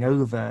flying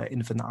over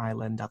Infant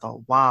Island, I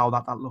thought, wow,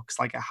 that looks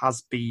like it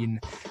has been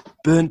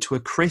burnt to a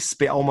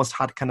crisp. It almost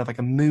had kind of like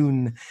a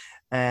moon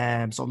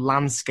sort of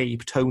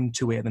landscape tone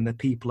to it, and the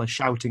people are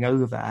shouting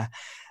over.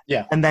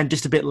 Yeah. And then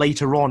just a bit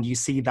later on, you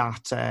see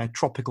that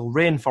tropical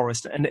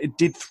rainforest, and it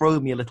did throw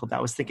me a little bit.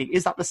 I was thinking,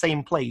 is that the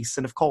same place?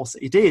 And of course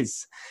it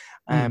is,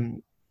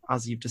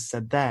 as you've just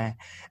said there.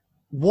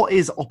 What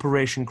is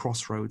Operation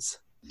Crossroads?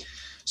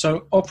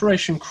 So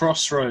Operation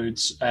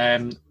Crossroads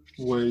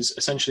was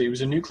essentially, it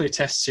was a nuclear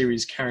test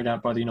series carried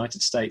out by the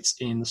United States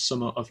in the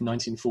summer of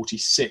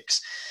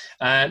 1946.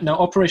 Now,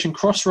 Operation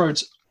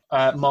Crossroads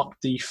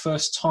marked the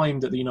first time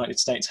that the United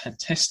States had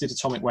tested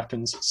atomic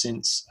weapons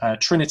since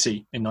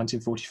Trinity in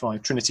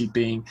 1945, Trinity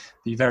being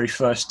the very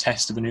first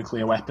test of a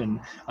nuclear weapon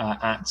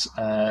at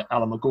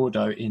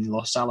Alamogordo in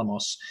Los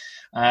Alamos.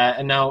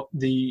 And now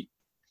the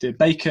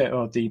Baker,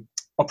 or the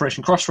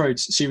Operation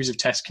Crossroads series of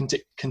tests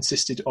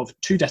consisted of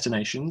two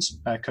detonations,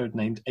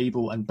 codenamed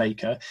Able and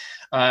Baker,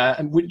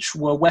 and which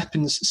were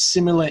weapons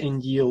similar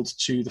in yield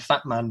to the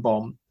Fat Man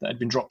bomb that had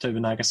been dropped over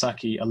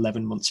Nagasaki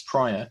 11 months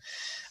prior.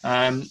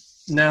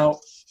 Now,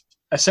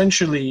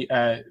 essentially,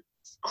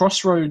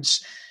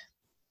 Crossroads,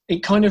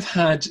 it kind of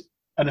had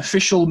an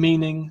official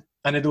meaning,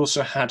 and it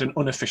also had an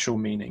unofficial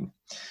meaning.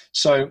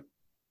 So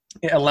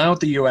it allowed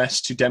the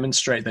US to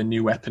demonstrate their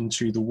new weapon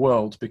to the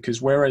world,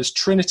 because whereas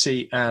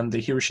Trinity and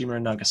the Hiroshima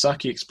and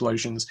Nagasaki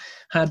explosions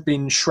had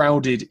been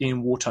shrouded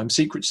in wartime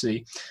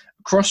secrecy,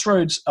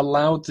 Crossroads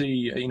allowed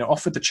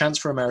offered the chance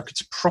for America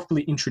to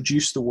properly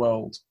introduce the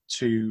world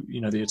to,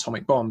 the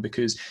atomic bomb,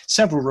 because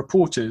several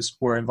reporters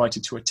were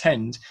invited to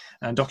attend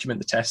and document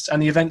the tests, and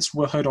the events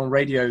were heard on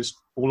radios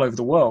all over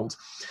the world.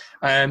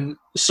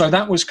 So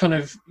that was kind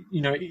of,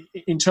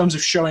 in terms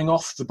of showing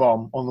off the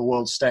bomb on the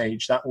world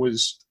stage, that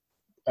was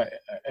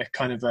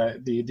kind of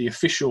the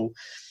official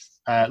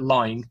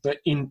line, but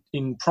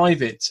in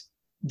private,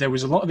 there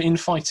was a lot of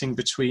infighting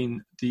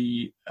between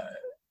the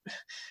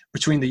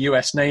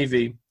U.S.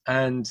 Navy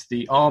and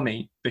the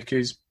Army,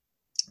 because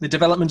the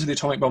development of the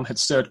atomic bomb had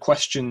stirred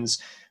questions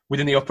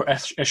within the upper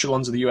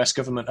echelons of the U.S.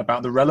 government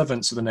about the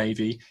relevance of the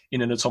Navy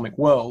in an atomic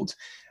world.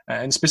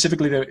 And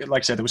specifically,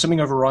 like I said, there was something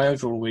of a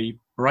rivalry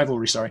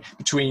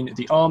between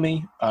the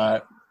Army,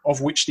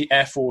 of which the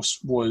Air Force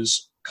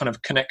was kind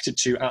of connected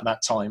to at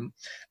that time,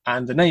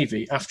 and the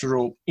Navy. After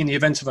all, in the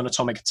event of an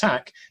atomic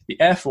attack, the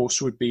Air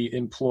Force would be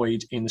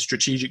employed in the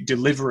strategic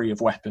delivery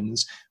of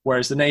weapons,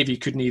 whereas the Navy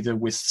could neither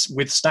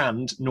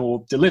withstand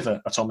nor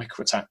deliver atomic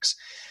attacks.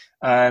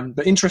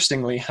 But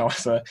interestingly,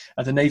 however,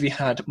 the Navy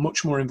had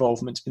much more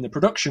involvement in the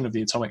production of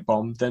the atomic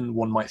bomb than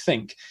one might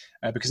think,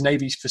 because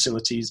Navy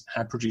facilities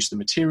had produced the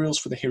materials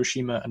for the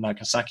Hiroshima and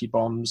Nagasaki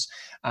bombs,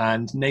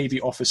 and Navy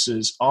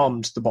officers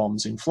armed the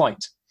bombs in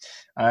flight.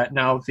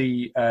 Now,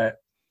 the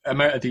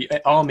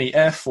Army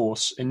Air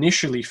Force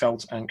initially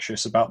felt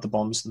anxious about the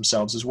bombs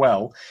themselves as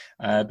well,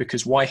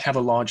 because why have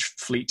a large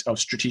fleet of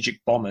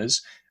strategic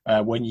bombers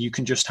when you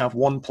can just have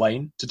one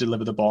plane to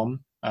deliver the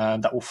bomb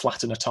that will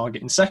flatten a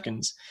target in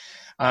seconds?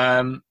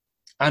 And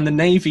the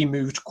Navy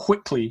moved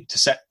quickly to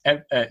set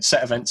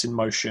events in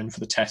motion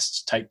for the tests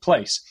to take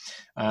place.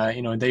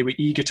 They were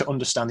eager to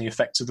understand the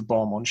effects of the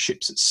bomb on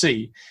ships at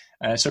sea.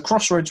 So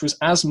Crossroads was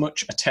as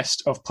much a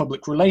test of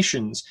public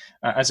relations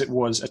as it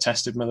was a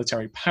test of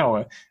military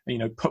power.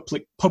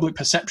 Public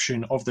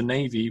perception of the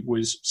Navy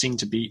was seen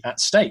to be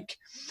at stake.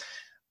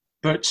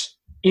 But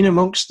in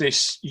amongst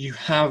this, you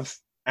have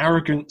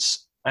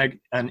arrogance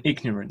and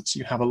ignorance.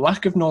 You have a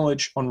lack of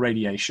knowledge on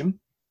radiation,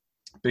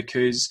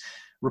 because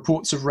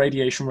reports of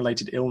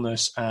radiation-related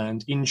illness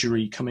and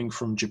injury coming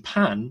from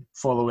Japan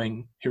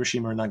following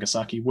Hiroshima and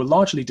Nagasaki were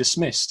largely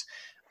dismissed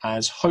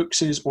as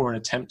hoaxes or an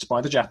attempt by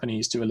the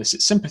Japanese to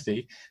elicit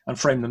sympathy and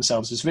frame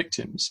themselves as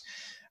victims.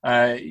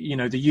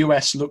 The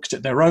US looked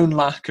at their own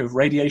lack of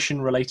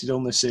radiation-related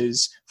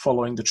illnesses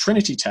following the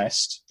Trinity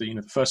test,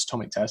 the first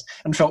atomic test,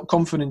 and felt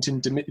confident in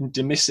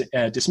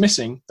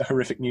dismissing the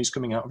horrific news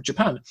coming out of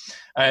Japan.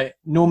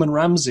 Norman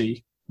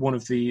Ramsey, one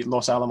of the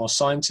Los Alamos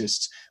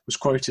scientists, was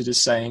quoted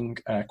as saying,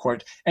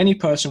 quote, "Any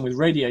person with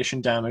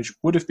radiation damage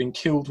would have been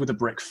killed with a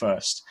brick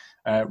first,"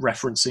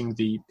 referencing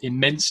the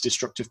immense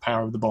destructive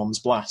power of the bomb's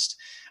blast.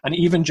 And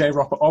even J.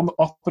 Robert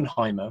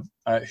Oppenheimer,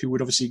 who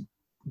would obviously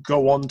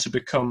go on to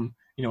become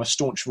a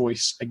staunch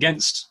voice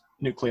against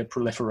nuclear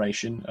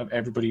proliferation,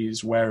 everybody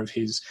is aware of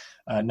his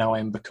 "now I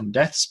am become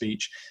death"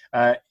 speech,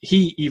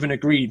 he even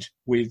agreed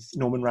with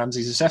Norman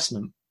Ramsey's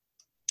assessment.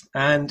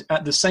 And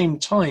at the same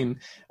time,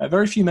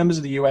 very few members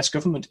of the US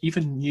government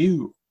even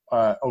knew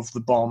of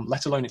the bomb,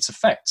 let alone its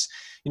effects.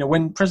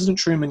 When President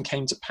Truman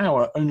came to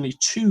power, only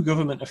 2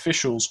 government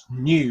officials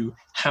knew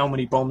how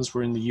many bombs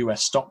were in the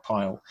US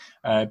stockpile,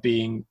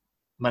 being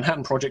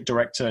Manhattan Project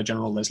Director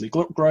General Leslie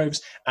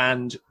Groves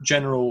and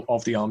General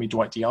of the Army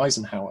Dwight D.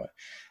 Eisenhower.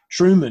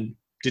 Truman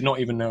did not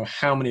even know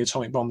how many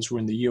atomic bombs were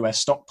in the US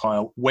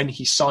stockpile when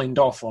he signed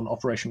off on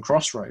Operation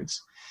Crossroads.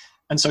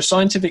 And so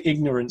scientific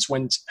ignorance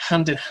went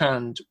hand in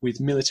hand with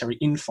military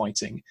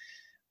infighting.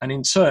 And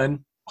in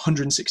turn,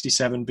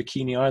 167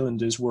 Bikini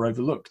Islanders were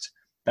overlooked,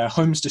 their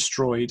homes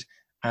destroyed,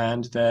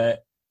 and they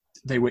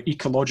were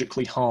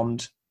ecologically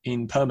harmed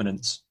in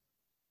permanence.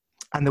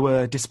 And they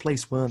were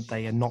displaced, weren't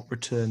they, and not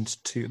returned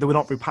to... They were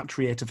not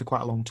repatriated for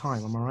quite a long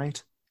time, am I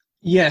right?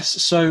 Yes,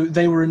 so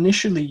they were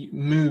initially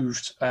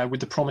moved with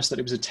the promise that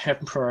it was a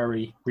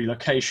temporary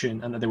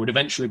relocation and that they would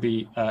eventually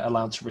be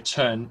allowed to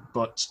return,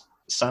 but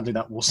sadly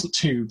that wasn't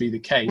to be the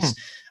case.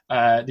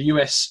 The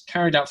US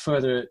carried out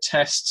further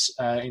tests,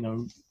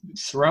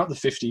 throughout the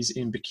 50s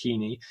in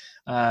Bikini,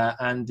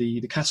 and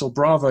the Castle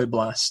Bravo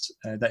blast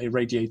that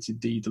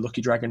irradiated the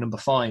Lucky Dragon number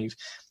 5,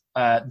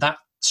 that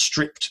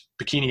stripped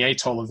Bikini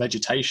Atoll of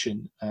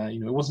vegetation.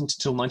 It wasn't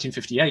until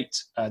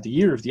 1958, the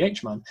year of the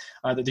H-Man,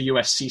 that the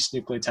US ceased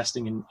nuclear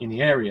testing in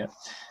the area.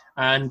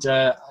 And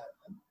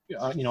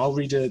I'll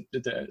read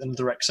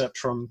another excerpt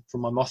from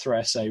my Mothra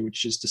essay,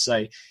 which is to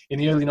say, in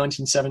the early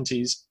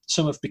 1970s,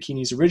 some of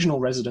Bikini's original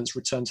residents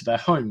returned to their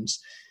homes.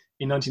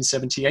 In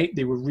 1978,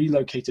 they were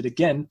relocated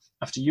again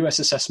after US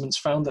assessments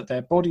found that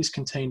their bodies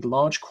contained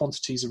large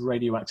quantities of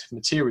radioactive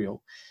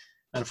material.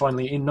 And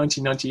finally, in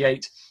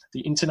 1998,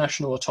 the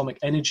International Atomic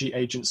Energy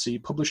Agency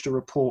published a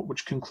report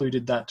which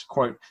concluded that,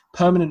 quote,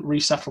 "permanent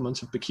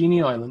resettlement of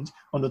Bikini Island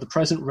under the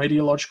present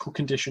radiological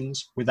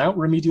conditions without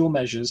remedial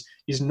measures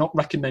is not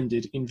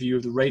recommended in view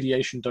of the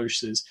radiation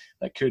doses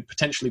that could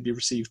potentially be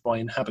received by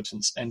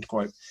inhabitants," end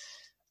quote.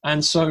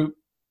 And so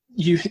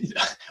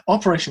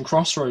Operation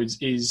Crossroads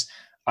is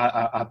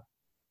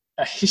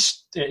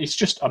it's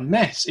just a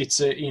mess. It's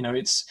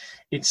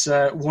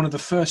one of the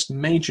first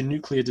major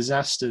nuclear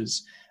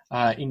disasters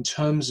in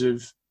terms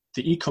of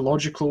the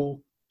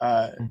ecological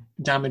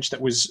damage that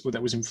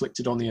was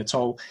inflicted on the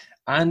atoll,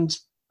 and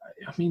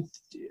I mean,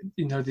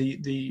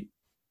 the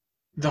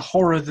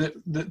horror that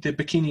the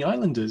Bikini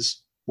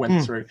Islanders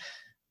went through.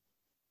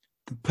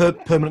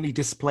 permanently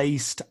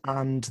displaced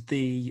and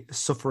the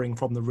suffering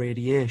from the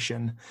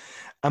radiation.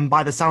 And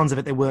by the sounds of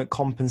it, they weren't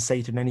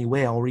compensated in any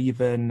way or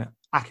even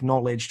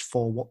acknowledged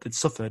for what they'd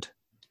suffered.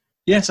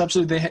 Yes,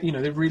 absolutely.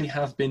 They really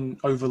have been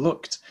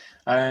overlooked.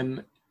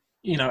 And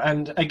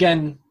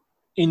again,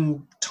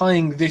 in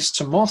tying this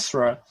to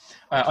Mothra,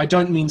 I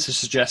don't mean to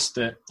suggest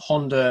that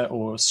Honda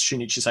or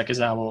Shinichi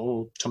Sekizawa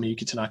or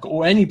Tomoyuki Tanaka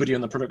or anybody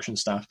on the production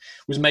staff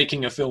was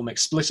making a film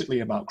explicitly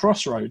about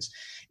Crossroads.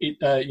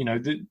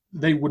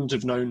 They wouldn't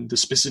have known the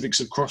specifics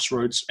of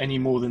Crossroads any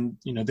more than,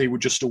 they were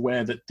just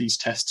aware that these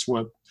tests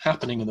were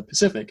happening in the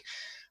Pacific.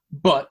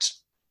 But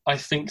I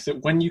think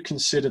that when you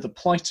consider the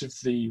plight of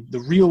the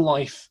real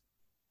life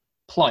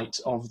plight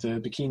of the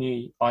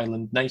Bikini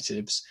Island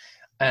natives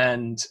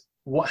and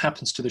what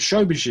happens to the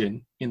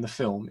Shobijin in the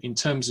film in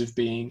terms of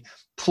being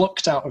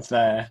plucked out of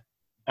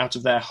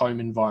their home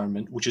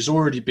environment, which has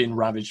already been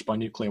ravaged by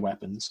nuclear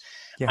weapons.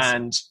 Yes.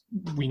 And,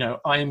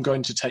 I am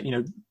going to take,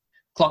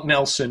 Clark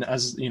Nelson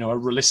as, a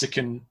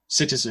Rolisican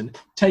citizen,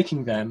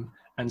 taking them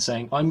and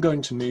saying, I'm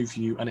going to move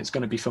you and it's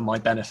going to be for my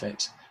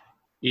benefit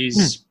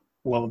is,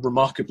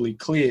 remarkably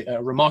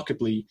clear,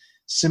 remarkably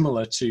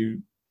similar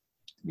to,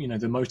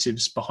 the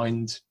motives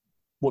behind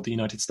what the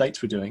United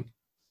States were doing.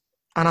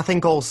 And I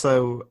think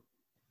also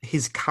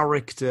his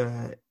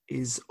character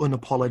is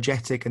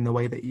unapologetic in the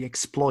way that he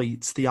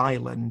exploits the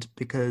island,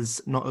 because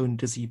not only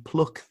does he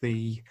pluck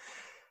the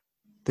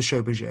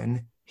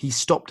Shobijin, he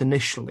stopped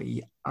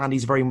initially, and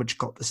he's very much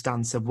got the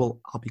stance of,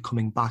 well, I'll be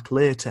coming back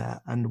later.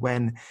 And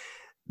when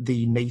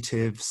the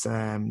natives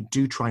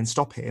do try and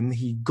stop him,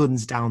 he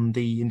guns down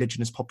the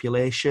indigenous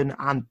population,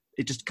 and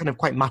it just kind of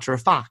quite matter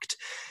of fact.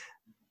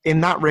 In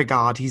that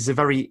regard, he's a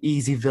very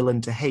easy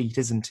villain to hate,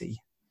 isn't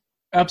he?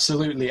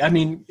 Absolutely. I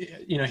mean,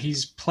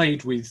 he's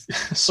played with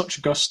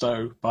such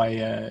gusto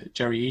by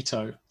Jerry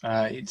Ito.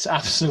 It's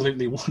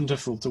absolutely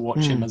wonderful to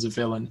watch him as a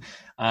villain.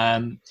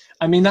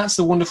 That's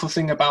the wonderful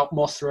thing about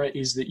Mothra,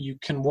 is that you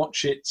can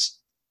watch it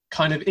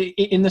kind of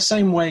in the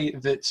same way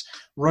that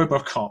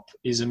RoboCop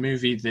is a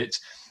movie that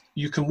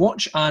you can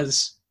watch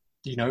as,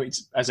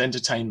 it's as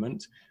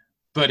entertainment,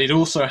 but it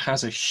also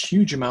has a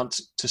huge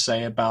amount to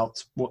say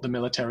about what the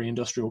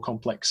military-industrial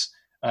complex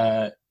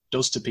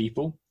does to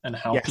people and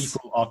how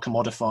people are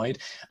commodified.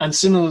 And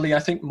similarly, I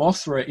think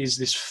Mothra is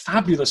this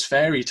fabulous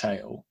fairy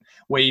tale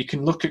where you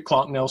can look at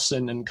Clark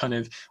Nelson and kind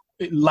of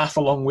laugh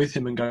along with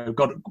him and go,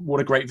 God,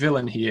 what a great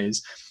villain he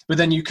is. But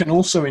then you can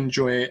also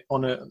enjoy it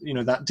on a,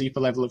 that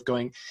deeper level of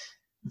going,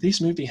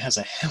 this movie has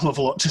a hell of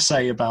a lot to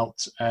say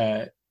about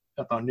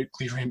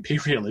nuclear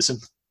imperialism.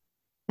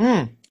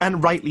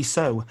 And rightly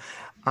so.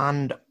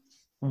 And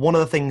one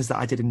of the things that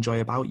I did enjoy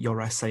about your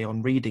essay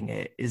on reading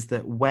it is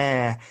that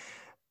where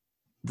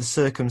the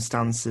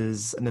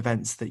circumstances and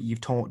events that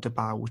you've talked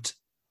about,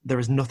 there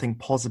is nothing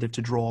positive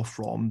to draw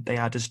from. They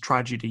are just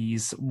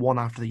tragedies, one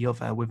after the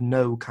other, with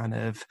no kind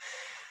of...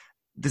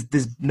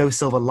 There's no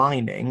silver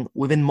lining.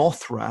 Within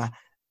Mothra,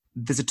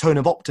 there's a tone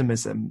of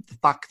optimism. The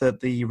fact that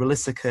the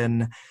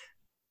Rolisican,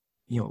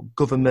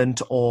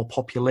 government or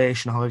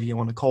population, however you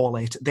want to call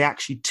it, they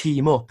actually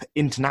team up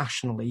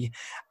internationally,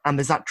 and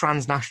there's that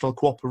transnational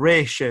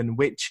cooperation,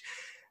 which,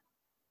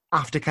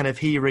 after kind of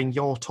hearing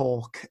your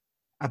talk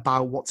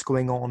about what's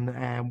going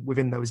on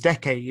within those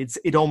decades,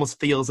 it almost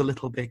feels a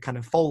little bit kind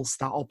of false,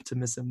 that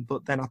optimism,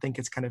 but then I think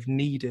it's kind of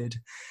needed.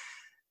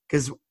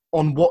 Because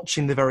on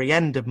watching the very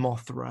end of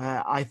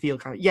Mothra, I feel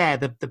kind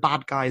of, the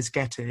bad guys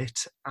get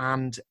it,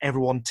 and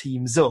everyone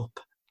teams up,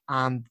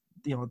 and,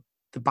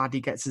 the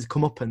baddie gets his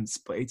comeuppance,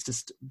 but it's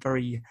just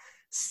very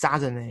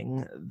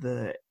saddening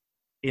that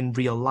in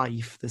real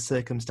life, the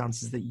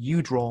circumstances that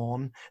you draw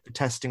on, the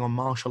testing on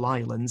Marshall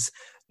Islands,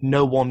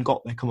 no one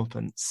got their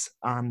comeuppance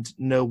and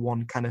no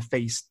one kind of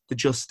faced the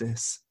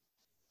justice.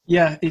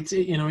 Yeah,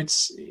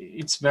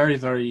 it's very,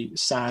 very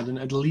sad, and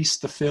at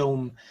least the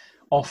film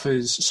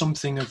offers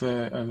something of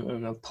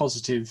a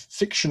positive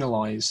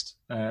fictionalized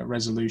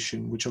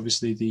resolution, which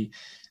obviously the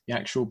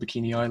actual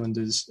Bikini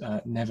Islanders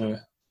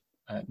never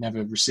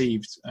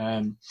received.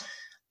 And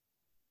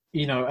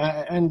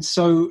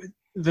so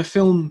the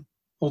film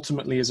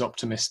ultimately is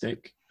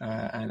optimistic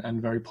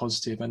and very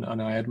positive,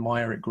 and I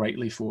admire it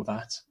greatly for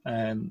that.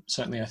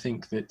 Certainly, I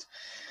think that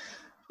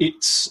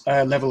its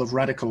level of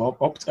radical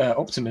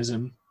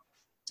optimism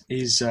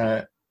is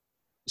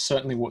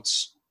certainly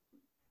what's,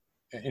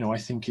 I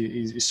think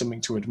is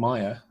something to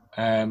admire.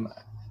 And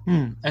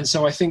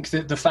so I think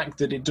that the fact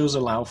that it does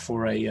allow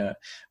for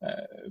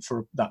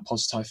that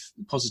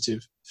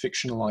positive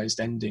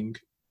fictionalized ending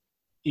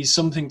is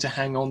something to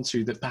hang on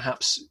to, that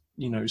perhaps,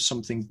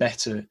 something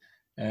better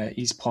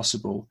is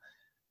possible.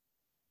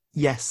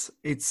 Yes,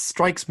 it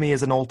strikes me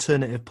as an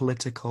alternative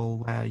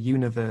political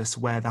universe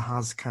where there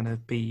has kind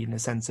of been a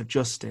sense of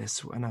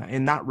justice. And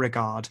in that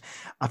regard,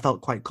 I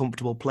felt quite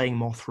comfortable playing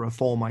Mothra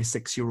for my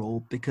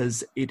 6-year-old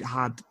because it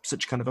had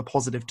such kind of a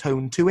positive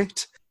tone to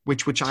it,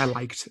 which I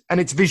liked. And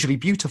it's visually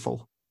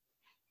beautiful.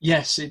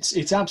 Yes,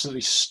 it's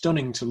absolutely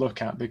stunning to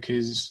look at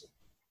because,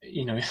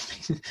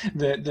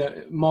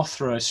 the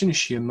Mothra, as soon as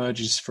she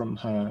emerges from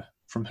her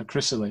from her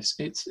chrysalis,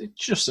 it's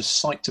just a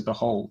sight to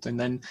behold. And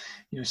then,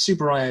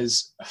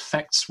 Tsuburaya's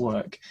effects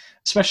work,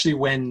 especially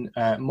when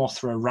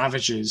Mothra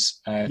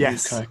ravages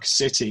Newkirk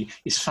City,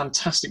 is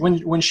fantastic.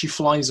 When she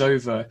flies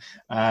over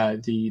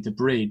the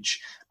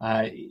bridge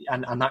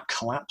and that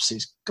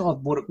collapses,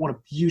 God, what a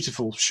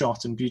beautiful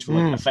shot and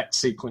beautiful effect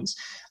sequence.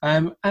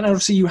 And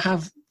obviously you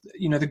have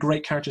the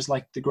great characters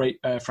like the great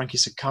Frankie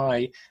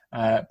Sakai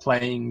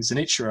playing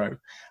Zenichiro.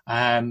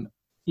 And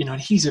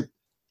he's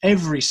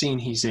every scene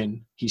he's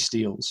in, he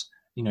steals.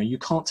 You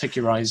can't take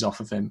your eyes off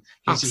of him.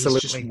 He's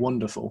just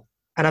wonderful.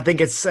 And I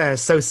think it's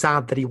so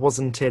sad that he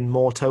wasn't in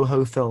more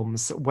Toho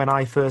films. When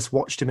I first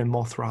watched him in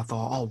Mothra, I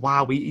thought, oh,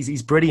 wow,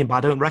 he's brilliant, but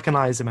I don't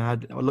recognize him.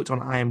 And I looked on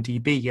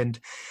IMDb, and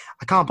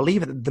I can't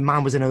believe it that the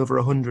man was in over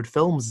 100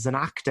 films as an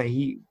actor.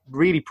 He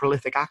really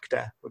prolific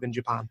actor within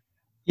Japan.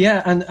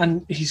 Yeah,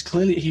 and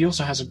he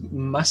also has a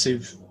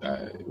massive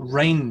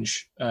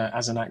range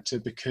as an actor,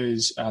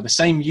 because the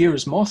same year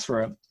as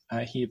Mothra,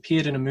 he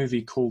appeared in a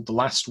movie called The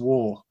Last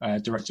War,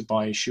 directed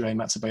by Shuei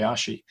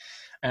Matsubayashi.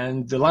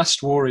 And The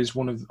Last War is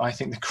one of, I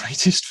think, the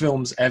greatest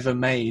films ever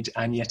made,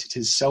 and yet it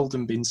has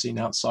seldom been seen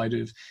outside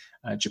of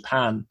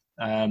Japan.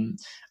 And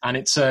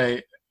it's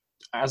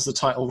as the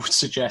title would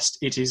suggest,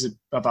 it is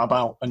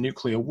about a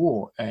nuclear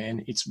war,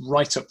 and it's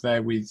right up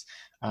there with,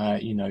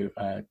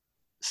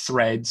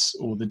 Threads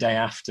or The Day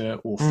After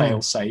or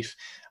Failsafe.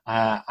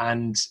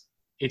 And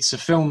it's a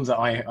film that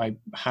I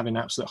have in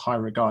absolute high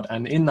regard.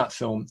 And in that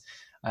film,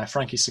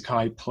 Frankie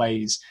Sakai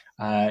plays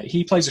a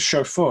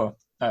chauffeur.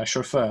 I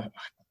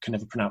can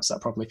never pronounce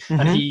that properly.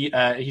 And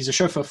he's a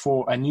chauffeur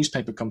for a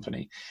newspaper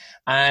company.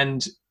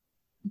 And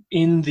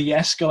in the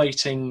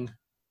escalating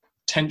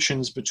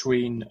tensions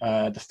between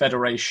the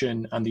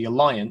Federation and the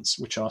Alliance,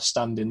 which are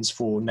stand-ins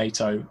for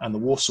NATO and the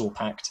Warsaw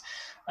Pact,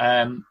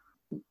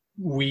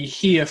 we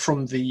hear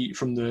from the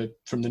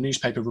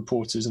newspaper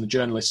reporters and the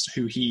journalists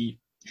who he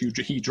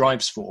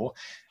drives for.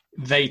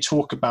 They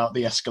talk about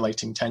the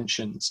escalating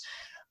tensions,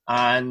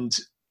 and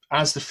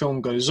as the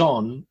film goes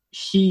on,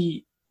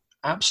 he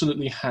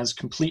absolutely has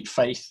complete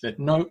faith that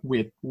no,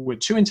 we're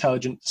too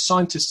intelligent. The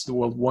scientists of the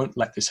world won't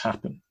let this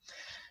happen.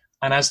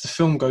 And as the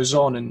film goes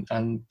on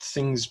and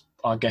things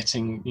are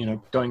getting,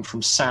 going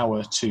from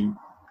sour to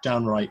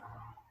downright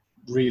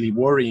really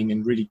worrying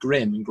and really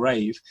grim and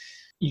grave,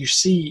 you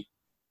see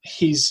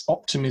his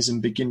optimism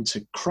begin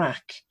to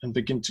crack and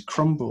begin to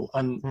crumble.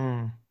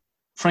 And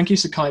Frankie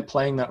Sakai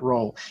playing that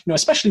role,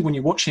 especially when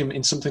you watch him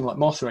in something like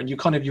Mothra, and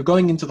you're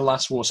going into The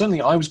Last War.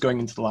 Certainly I was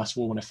going into The Last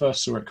War when I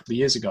first saw it a couple of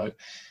years ago.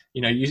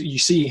 You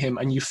see him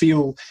and you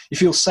feel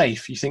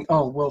safe. You think,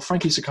 oh, well,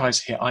 Frankie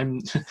Sakai's here. I'm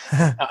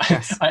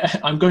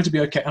going to be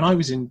okay. And I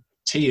was in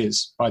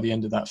tears by the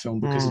end of that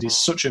film, because it is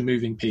such a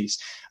moving piece.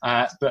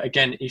 But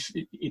again, if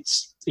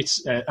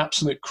it's an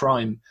absolute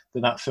crime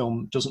that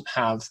film doesn't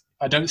have.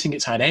 I don't think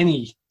it's had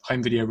any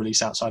home video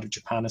release outside of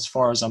Japan, as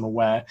far as I'm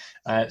aware.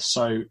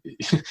 So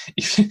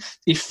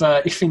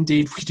if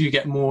indeed we do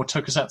get more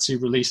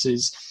tokusatsu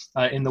releases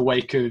in the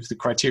wake of the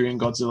Criterion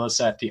Godzilla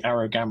set, the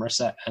Arrow Gamera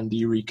set, and the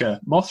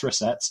Eureka Mothra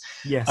sets,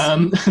 yes,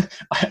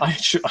 I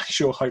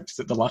sure hope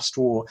that The Last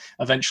War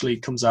eventually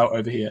comes out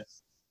over here.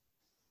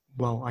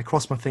 Well, I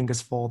cross my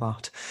fingers for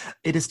that.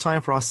 It is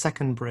time for our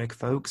second break,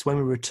 folks. When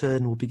we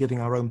return, we'll be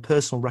giving our own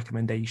personal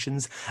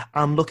recommendations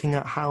and looking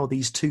at how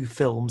these two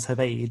films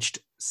have aged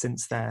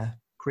since their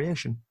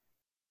creation.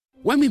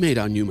 When we made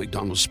our new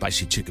McDonald's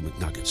Spicy Chicken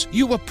McNuggets,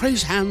 you were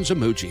praise hands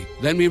emoji.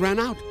 Then we ran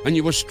out, and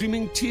you were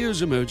screaming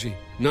tears emoji.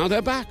 Now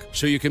they're back,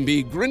 so you can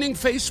be grinning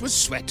face with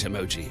sweat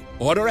emoji.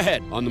 Order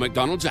ahead on the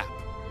McDonald's app.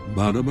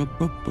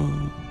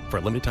 Ba-da-ba-ba-ba. For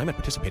a limited time at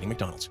participating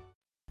McDonald's.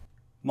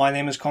 My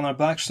name is Connor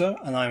Baxter,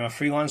 and I am a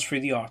freelance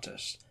 3D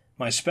artist.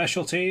 My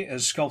specialty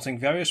is sculpting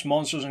various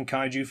monsters and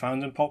kaiju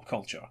found in pop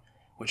culture,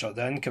 which are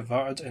then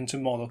converted into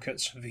model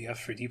kits via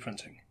 3D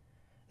printing.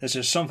 This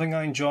is something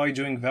I enjoy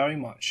doing very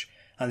much,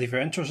 and if you're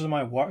interested in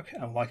my work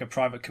and like a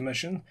private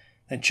commission,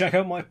 then check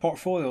out my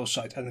portfolio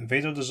site at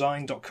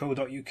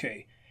invaderdesign.co.uk,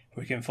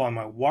 where you can find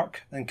my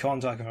work and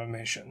contact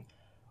information,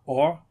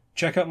 or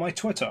check out my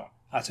Twitter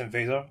at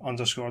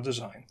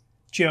invader_design.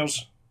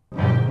 Cheers!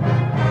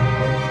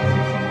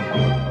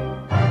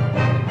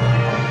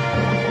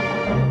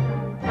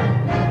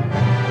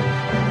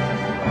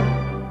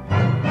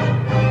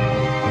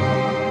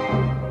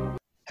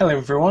 Hello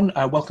everyone,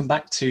 welcome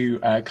back to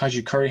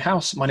Kaiju Curry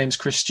House. My name is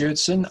Chris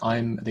Stewardson.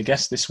 I'm the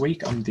guest this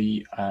week. I'm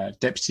the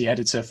deputy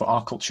editor for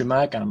Our Culture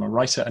Mag, and I'm a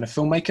writer and a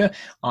filmmaker.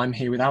 I'm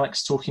here with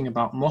Alex talking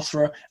about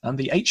Mothra and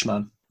the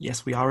H-Man.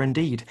 Yes, we are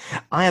indeed.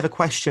 I have a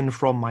question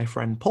from my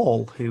friend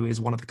Paul, who is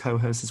one of the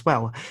co-hosts as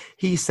well.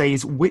 He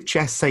says, which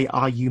essay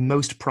are you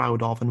most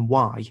proud of and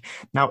why?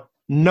 Now,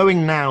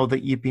 knowing now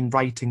that you've been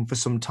writing for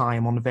some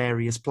time on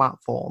various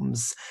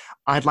platforms,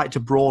 I'd like to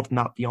broaden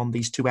that beyond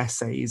these two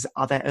essays.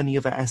 Are there any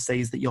other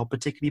essays that you're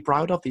particularly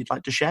proud of that you'd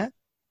like to share?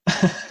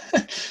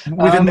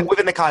 within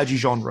the kaiju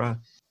genre?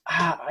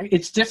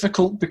 It's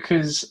difficult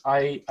because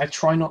I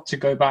try not to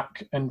go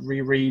back and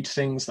reread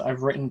things that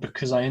I've written,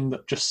 because I end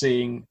up just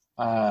seeing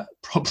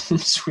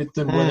problems with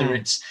them,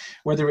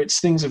 whether it's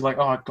things of like,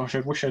 oh gosh, I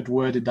wish I'd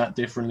worded that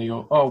differently,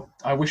 or oh,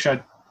 I wish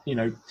I'd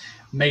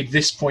made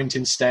this point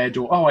instead,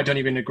 or oh, I don't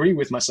even agree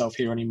with myself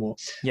here anymore.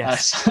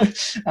 Yes.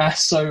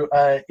 So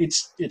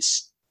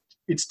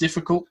it's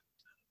difficult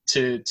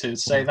to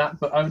say that,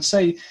 but I would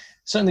say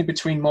certainly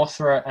between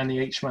Mothra and the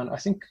H-Man, I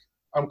think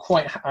I'm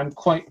quite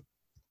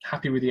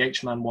happy with the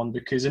H-Man one,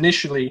 because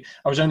initially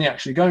I was only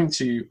actually going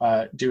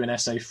to do an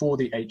essay for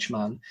the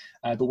H-Man,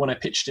 but when I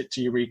pitched it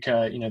to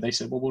Eureka, they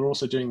said, well, we're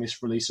also doing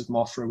this release of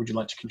Mothra, would you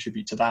like to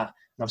contribute to that?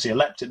 And obviously I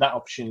leapt at that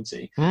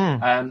opportunity.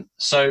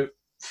 So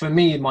for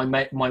me,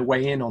 my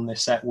way in on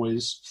this set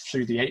was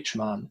through the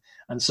H-Man,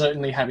 and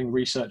certainly having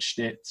researched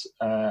it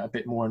a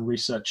bit more and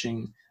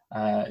researching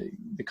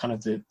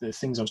the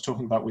things I was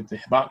talking about with the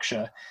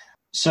Hibakusha,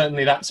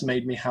 certainly that's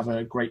made me have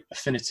a great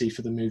affinity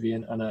for the movie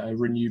and a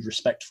renewed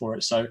respect for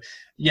it. So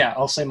yeah,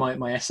 I'll say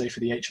my essay for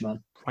the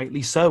H-Man.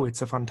 Rightly so,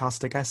 it's a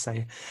fantastic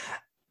essay.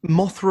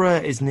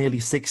 Mothra is nearly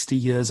 60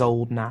 years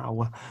old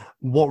now.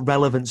 What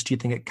relevance do you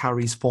think it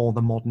carries for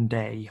the modern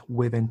day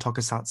within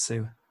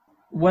tokusatsu?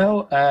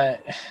 Well,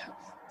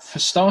 for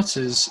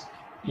starters,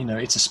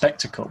 it's a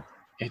spectacle.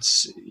 It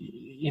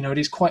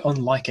is quite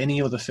unlike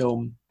any other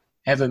film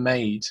ever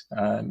made.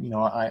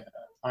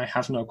 I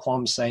have no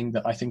qualms saying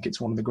that I think it's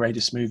one of the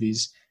greatest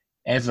movies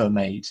ever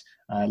made,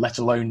 let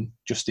alone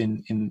just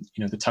in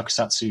the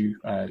tokusatsu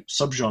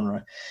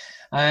subgenre.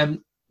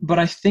 But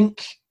I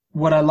think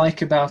what I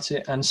like about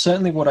it, and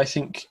certainly what I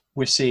think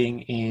we're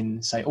seeing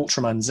in, say,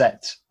 Ultraman Z,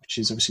 which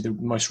is obviously the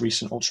most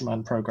recent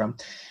Ultraman program,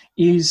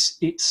 is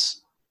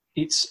its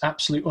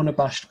absolute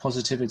unabashed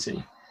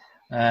positivity.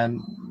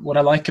 What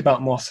I like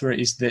about Mothra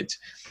is that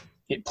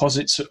it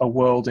posits a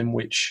world in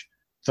which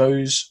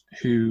those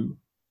who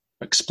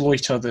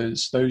exploit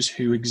others, those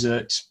who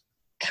exert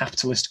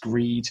capitalist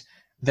greed,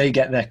 they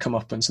get their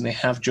comeuppance and they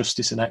have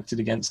justice enacted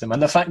against them.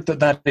 And the fact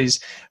that is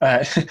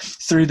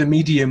through the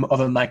medium of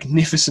a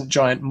magnificent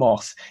giant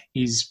moth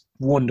is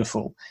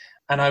wonderful.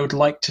 And I would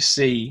like to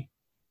see,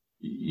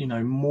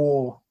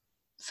 more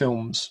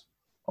films,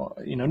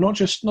 not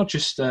just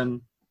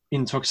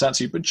in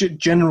tokusatsu, but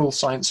general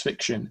science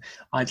fiction.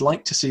 I'd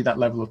like to see that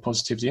level of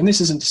positivity. And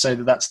this isn't to say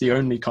that that's the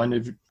only kind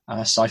of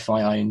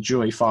sci-fi I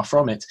enjoy, far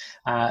from it.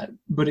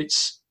 But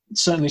it's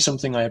certainly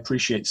something I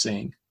appreciate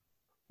seeing.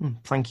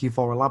 Thank you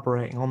for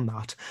elaborating on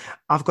that.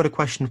 I've got a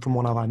question from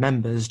one of our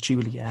members,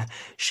 Julia.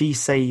 She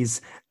says,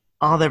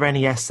 are there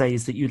any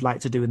essays that you'd like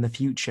to do in the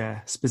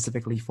future,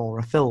 specifically for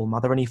a film? Are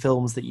there any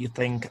films that you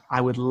think I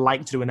would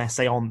like to do an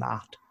essay on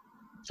that?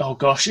 Oh,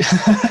 gosh.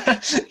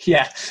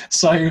 Yeah.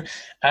 So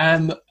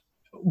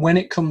when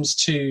it comes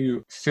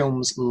to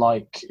films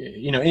like,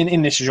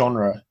 in this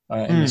genre,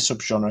 in this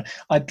subgenre,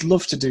 I'd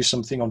love to do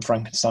something on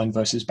Frankenstein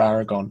versus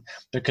Baragon,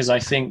 because I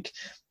think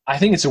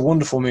it's a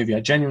wonderful movie. I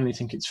genuinely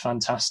think it's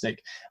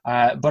fantastic.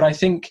 But I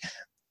think,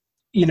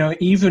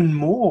 even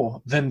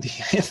more than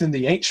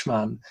the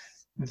H-Man,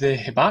 the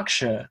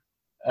Hibakusha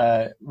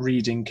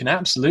reading can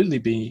absolutely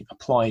be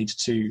applied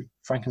to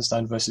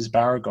Frankenstein versus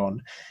Baragon.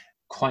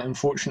 Quite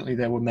unfortunately,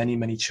 there were many,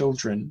 many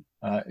children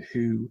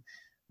who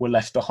were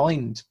left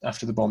behind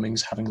after the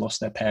bombings, having lost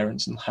their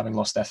parents and having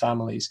lost their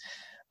families.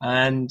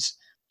 And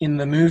in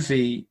the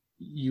movie,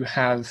 you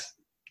have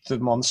the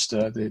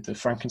monster, the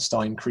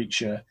Frankenstein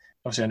creature.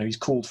 Obviously, I know he's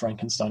called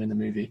Frankenstein in the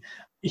movie.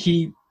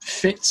 He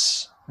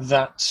fits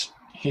that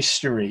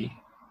history,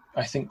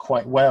 I think,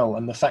 quite well.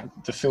 And the fact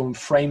that the film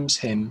frames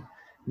him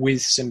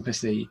with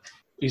sympathy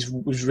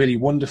was really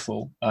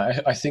wonderful.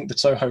 I think the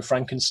Toho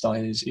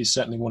Frankenstein is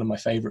certainly one of my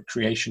favorite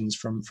creations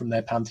from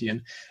their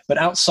pantheon. But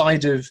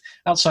outside of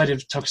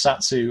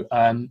tokusatsu,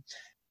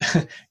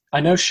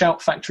 I know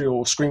Shout Factory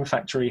or Scream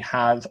Factory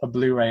have a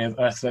Blu-ray of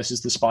Earth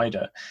versus the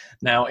Spider.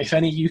 Now, if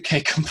any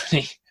UK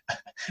company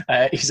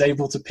is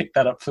able to pick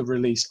that up for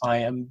release, I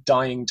am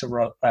dying to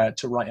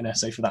write an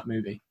essay for that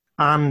movie.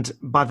 And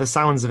by the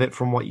sounds of it,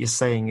 from what you're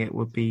saying, it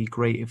would be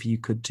great if you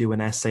could do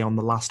an essay on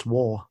the last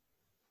war.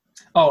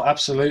 Oh,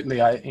 absolutely.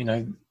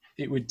 It'd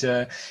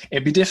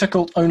be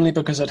difficult only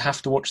because I'd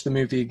have to watch the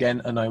movie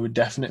again, and I would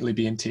definitely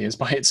be in tears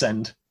by its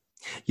end.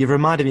 You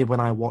reminded me when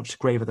I watched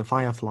Grave of the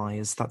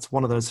Fireflies. That's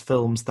one of those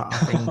films that I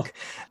think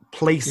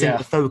placing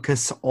the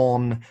focus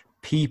on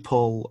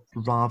people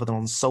rather than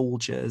on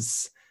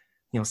soldiers,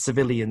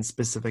 civilians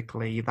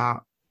specifically,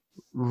 that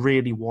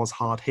really was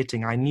hard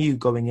hitting. I knew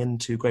going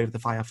into Grave of the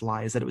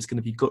Fireflies that it was going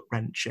to be gut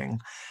wrenching,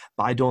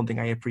 but I don't think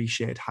I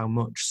appreciated how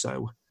much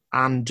so.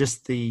 And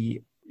just I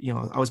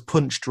was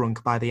punch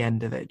drunk by the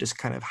end of it, just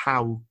kind of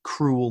how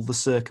cruel the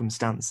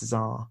circumstances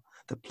are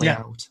that play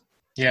out.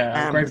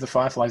 Yeah, Grave of the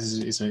Fireflies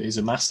is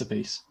a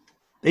masterpiece.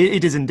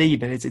 It is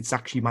indeed, and it's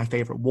actually my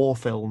favourite war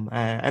film.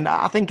 And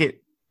I think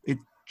it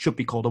should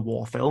be called a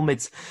war film.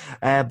 It's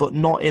but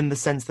not in the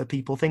sense that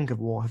people think of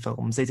war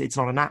films. It's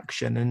not an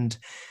action, and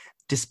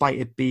despite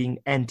it being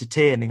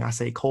entertaining, I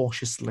say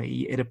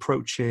cautiously, it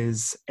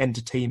approaches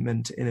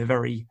entertainment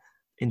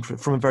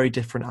from a very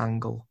different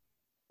angle.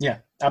 Yeah,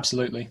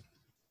 absolutely.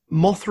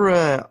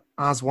 Mothra,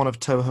 as one of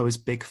Toho's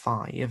big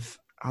five,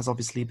 has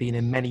obviously been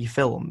in many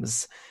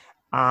films.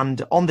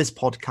 And on this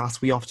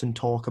podcast, we often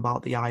talk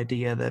about the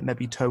idea that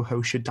maybe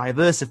Toho should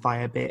diversify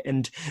a bit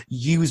and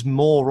use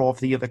more of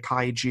the other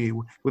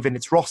kaiju within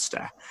its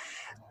roster.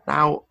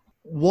 Now,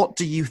 what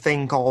do you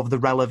think of the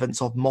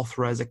relevance of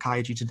Mothra as a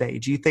kaiju today?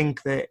 Do you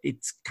think that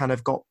it's kind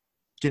of got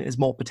there's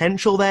more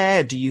potential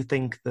there? Do you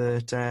think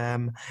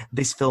that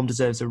this film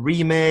deserves a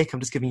remake? I'm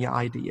just giving you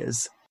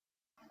ideas.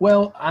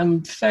 Well,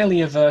 I'm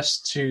fairly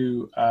averse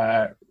to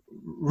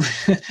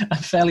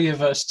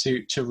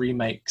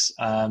remakes.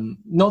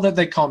 Not that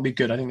they can't be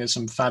good. I think there's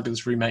some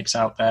fabulous remakes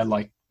out there,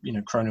 like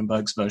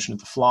Cronenberg's version of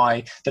The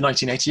Fly. The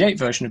 1988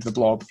 version of The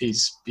Blob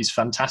is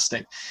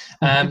fantastic.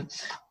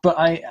 But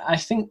I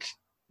think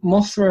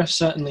Mothra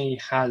certainly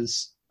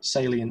has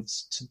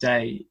salience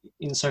today,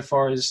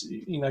 insofar as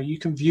you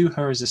can view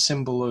her as a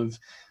symbol of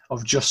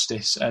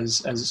justice,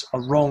 as a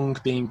wrong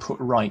being put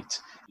right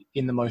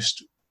in the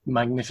most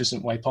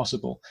magnificent way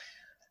possible.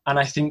 And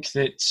I think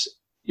that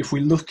if we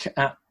look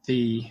at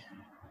the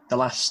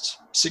last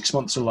 6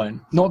 months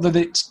alone, not that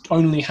it's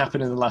only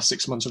happened in the last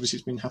 6 months, obviously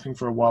it's been happening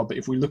for a while, but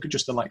if we look at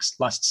just the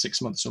last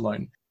 6 months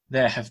alone,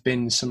 there have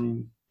been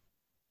some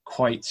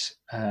quite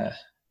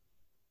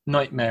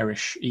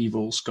nightmarish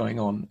evils going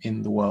on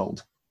in the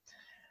world.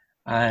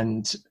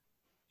 And,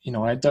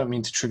 I don't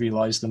mean to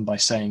trivialize them by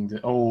saying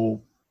that,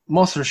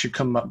 Mothra should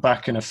come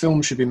back and a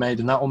film should be made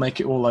and that will make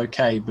it all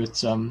okay.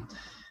 But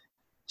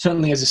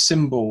certainly as a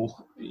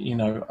symbol,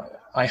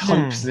 I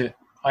hope that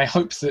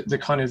the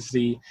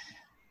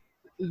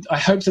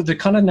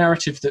kind of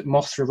narrative that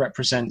Mothra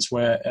represents,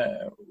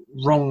 where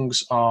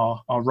wrongs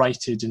are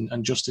righted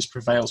and justice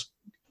prevails,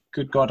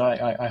 good God,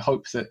 I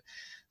hope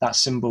that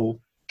symbol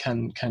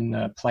can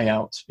play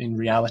out in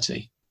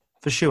reality.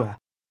 For sure.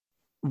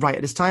 Right,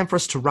 it's time for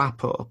us to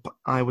wrap up.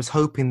 I was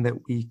hoping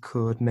that we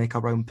could make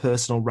our own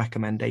personal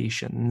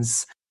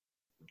recommendations.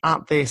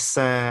 At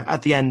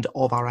the end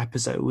of our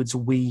episodes,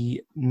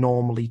 we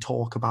normally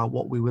talk about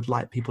what we would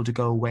like people to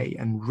go away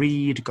and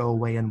read, go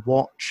away and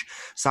watch.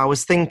 So I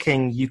was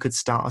thinking you could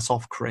start us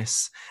off,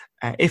 Chris.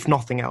 If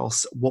nothing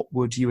else, what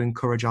would you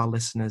encourage our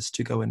listeners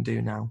to go and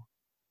do now?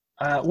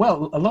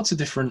 Well, lots of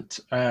different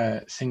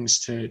things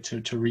to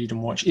read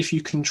and watch. If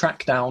you can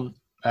track down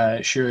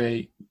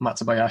Shuei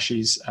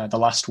Matsubayashi's The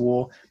Last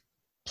War,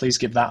 please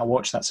give that a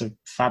watch. That's a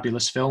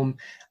fabulous film.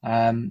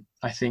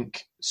 I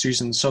think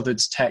Susan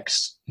Southard's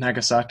text,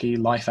 Nagasaki,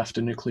 Life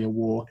After Nuclear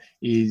War,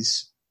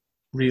 is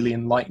really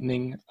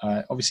enlightening.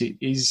 Obviously,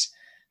 it is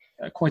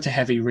quite a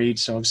heavy read,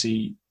 so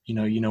obviously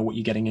you know what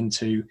you're getting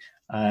into,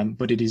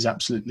 but it is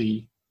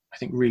absolutely, I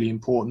think, really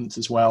important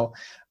as well.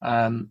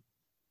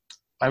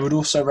 I would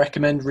also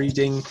recommend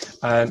reading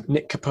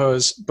Nick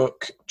Kapoor's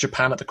book,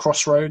 Japan at the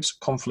Crossroads,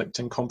 Conflict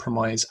and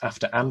Compromise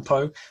After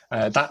Anpo.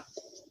 That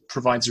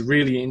provides a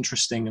really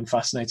interesting and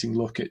fascinating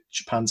look at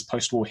Japan's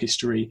post-war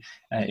history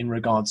in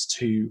regards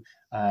to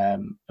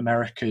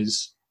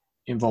America's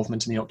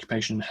involvement in the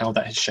occupation and how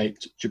that has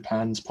shaped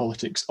Japan's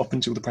politics up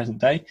until the present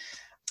day.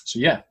 So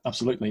yeah,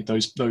 absolutely.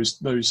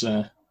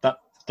 The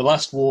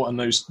Last War and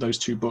those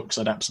two books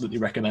I'd absolutely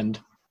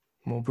recommend.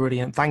 Well,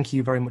 brilliant. Thank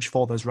you very much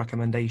for those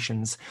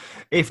recommendations.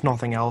 If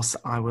nothing else,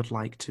 I would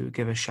like to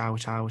give a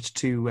shout out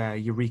to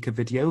Eureka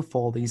Video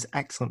for these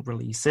excellent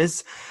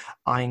releases.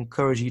 I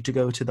encourage you to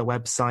go to the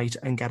website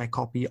and get a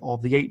copy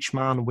of The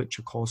H-Man, which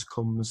of course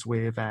comes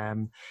with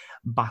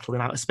Battle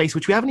in Outer Space,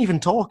 which we haven't even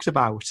talked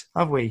about,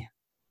 have we?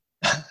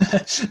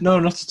 No,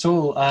 not at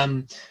all.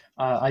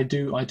 I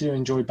do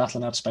enjoy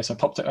Battle in Outer Space. I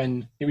popped it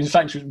in. It was, in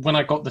fact, when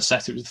I got the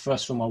set, it was the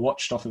first film I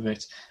watched off of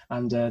it,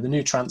 and the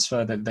new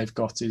transfer that they've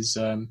got is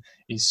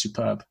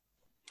superb.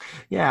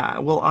 Yeah,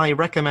 well, I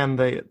recommend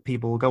that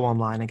people go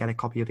online and get a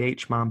copy of the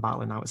H-Man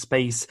Battle in Outer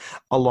Space,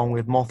 along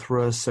with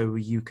Mothra, so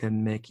you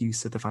can make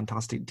use of the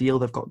fantastic deal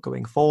they've got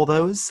going for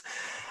those.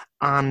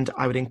 And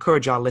I would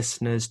encourage our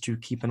listeners to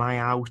keep an eye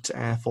out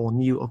for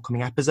new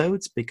upcoming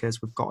episodes, because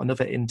we've got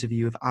another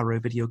interview with Arrow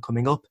Video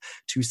coming up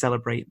to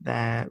celebrate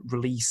their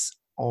release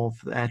of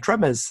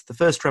Tremors, the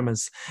first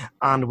Tremors.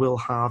 And we'll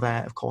have,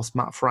 of course,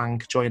 Matt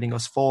Frank joining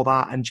us for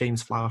that, and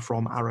James Flower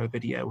from Arrow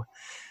Video.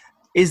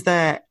 Is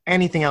there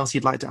anything else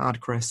you'd like to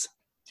add, Chris?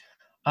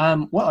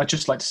 Well, I'd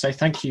just like to say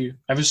thank you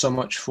ever so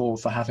much for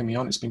having me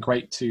on. It's been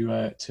great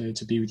to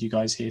be with you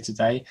guys here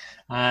today.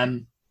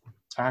 And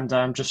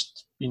I'm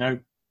just,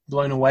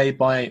 blown away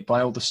by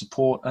all the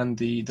support and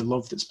the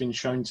love that's been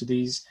shown to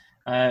these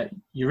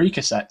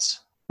Eureka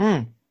sets.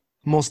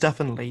 Most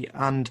definitely.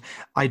 And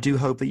I do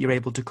hope that you're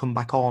able to come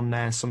back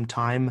on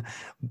sometime,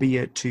 be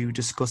it to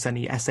discuss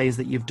any essays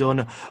that you've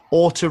done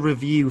or to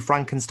review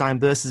Frankenstein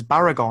versus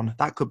Baragon.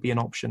 That could be an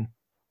option.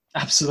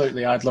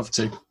 Absolutely. I'd love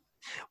to.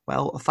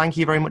 Well, thank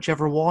you very much,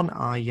 everyone.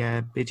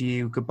 I bid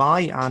you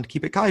goodbye and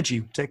keep it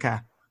kaiju. Take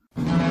care.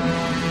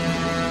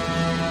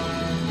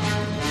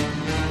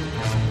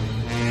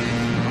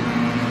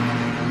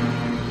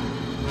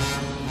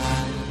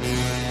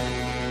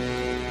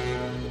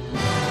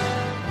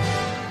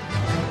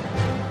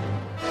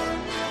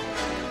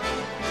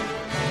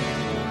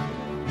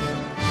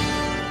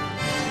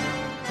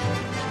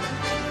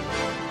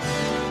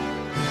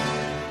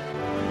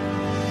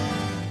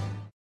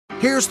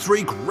 Here's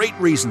 3 great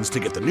reasons to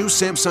get the new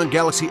Samsung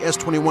Galaxy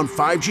S21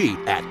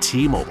 5G at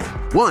T-Mobile.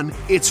 1,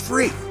 it's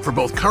free for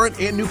both current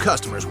and new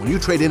customers when you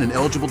trade in an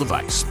eligible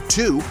device.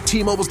 2,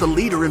 T-Mobile's the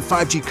leader in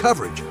 5G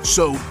coverage.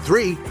 So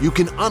 3, you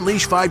can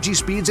unleash 5G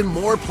speeds in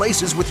more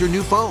places with your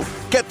new phone.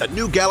 Get the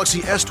new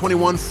Galaxy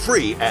S21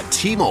 free at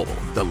T-Mobile,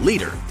 the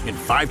leader in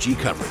 5G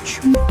coverage.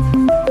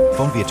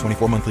 Phone via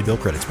 24 monthly bill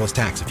credits plus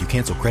tax. If you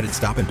cancel credit,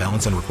 stop, and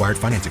balance on required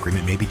finance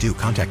agreement may be due.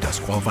 Contact us.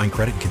 Qualifying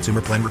credit and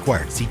consumer plan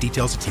required. See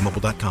details at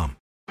T-Mobile.com.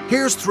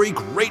 Here's 3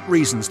 great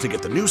reasons to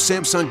get the new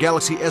Samsung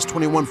Galaxy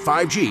S21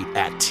 5G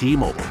at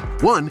T-Mobile.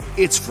 1,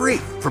 it's free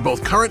for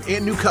both current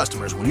and new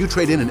customers when you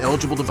trade in an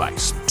eligible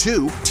device.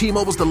 2,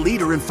 T-Mobile's the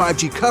leader in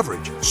 5G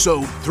coverage.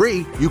 So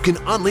 3, you can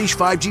unleash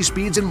 5G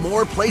speeds in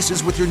more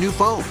places with your new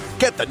phone.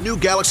 Get the new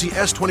Galaxy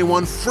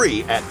S21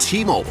 free at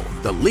T-Mobile,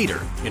 the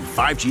leader in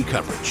 5G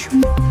coverage.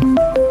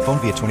 Phone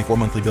via 24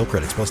 monthly bill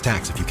credits plus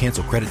tax. If you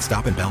cancel credit,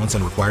 stop, and balance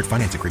on required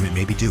finance agreement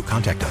may be due.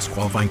 Contact us.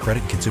 Qualifying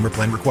credit and consumer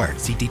plan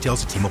required. See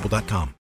details at T-Mobile.com.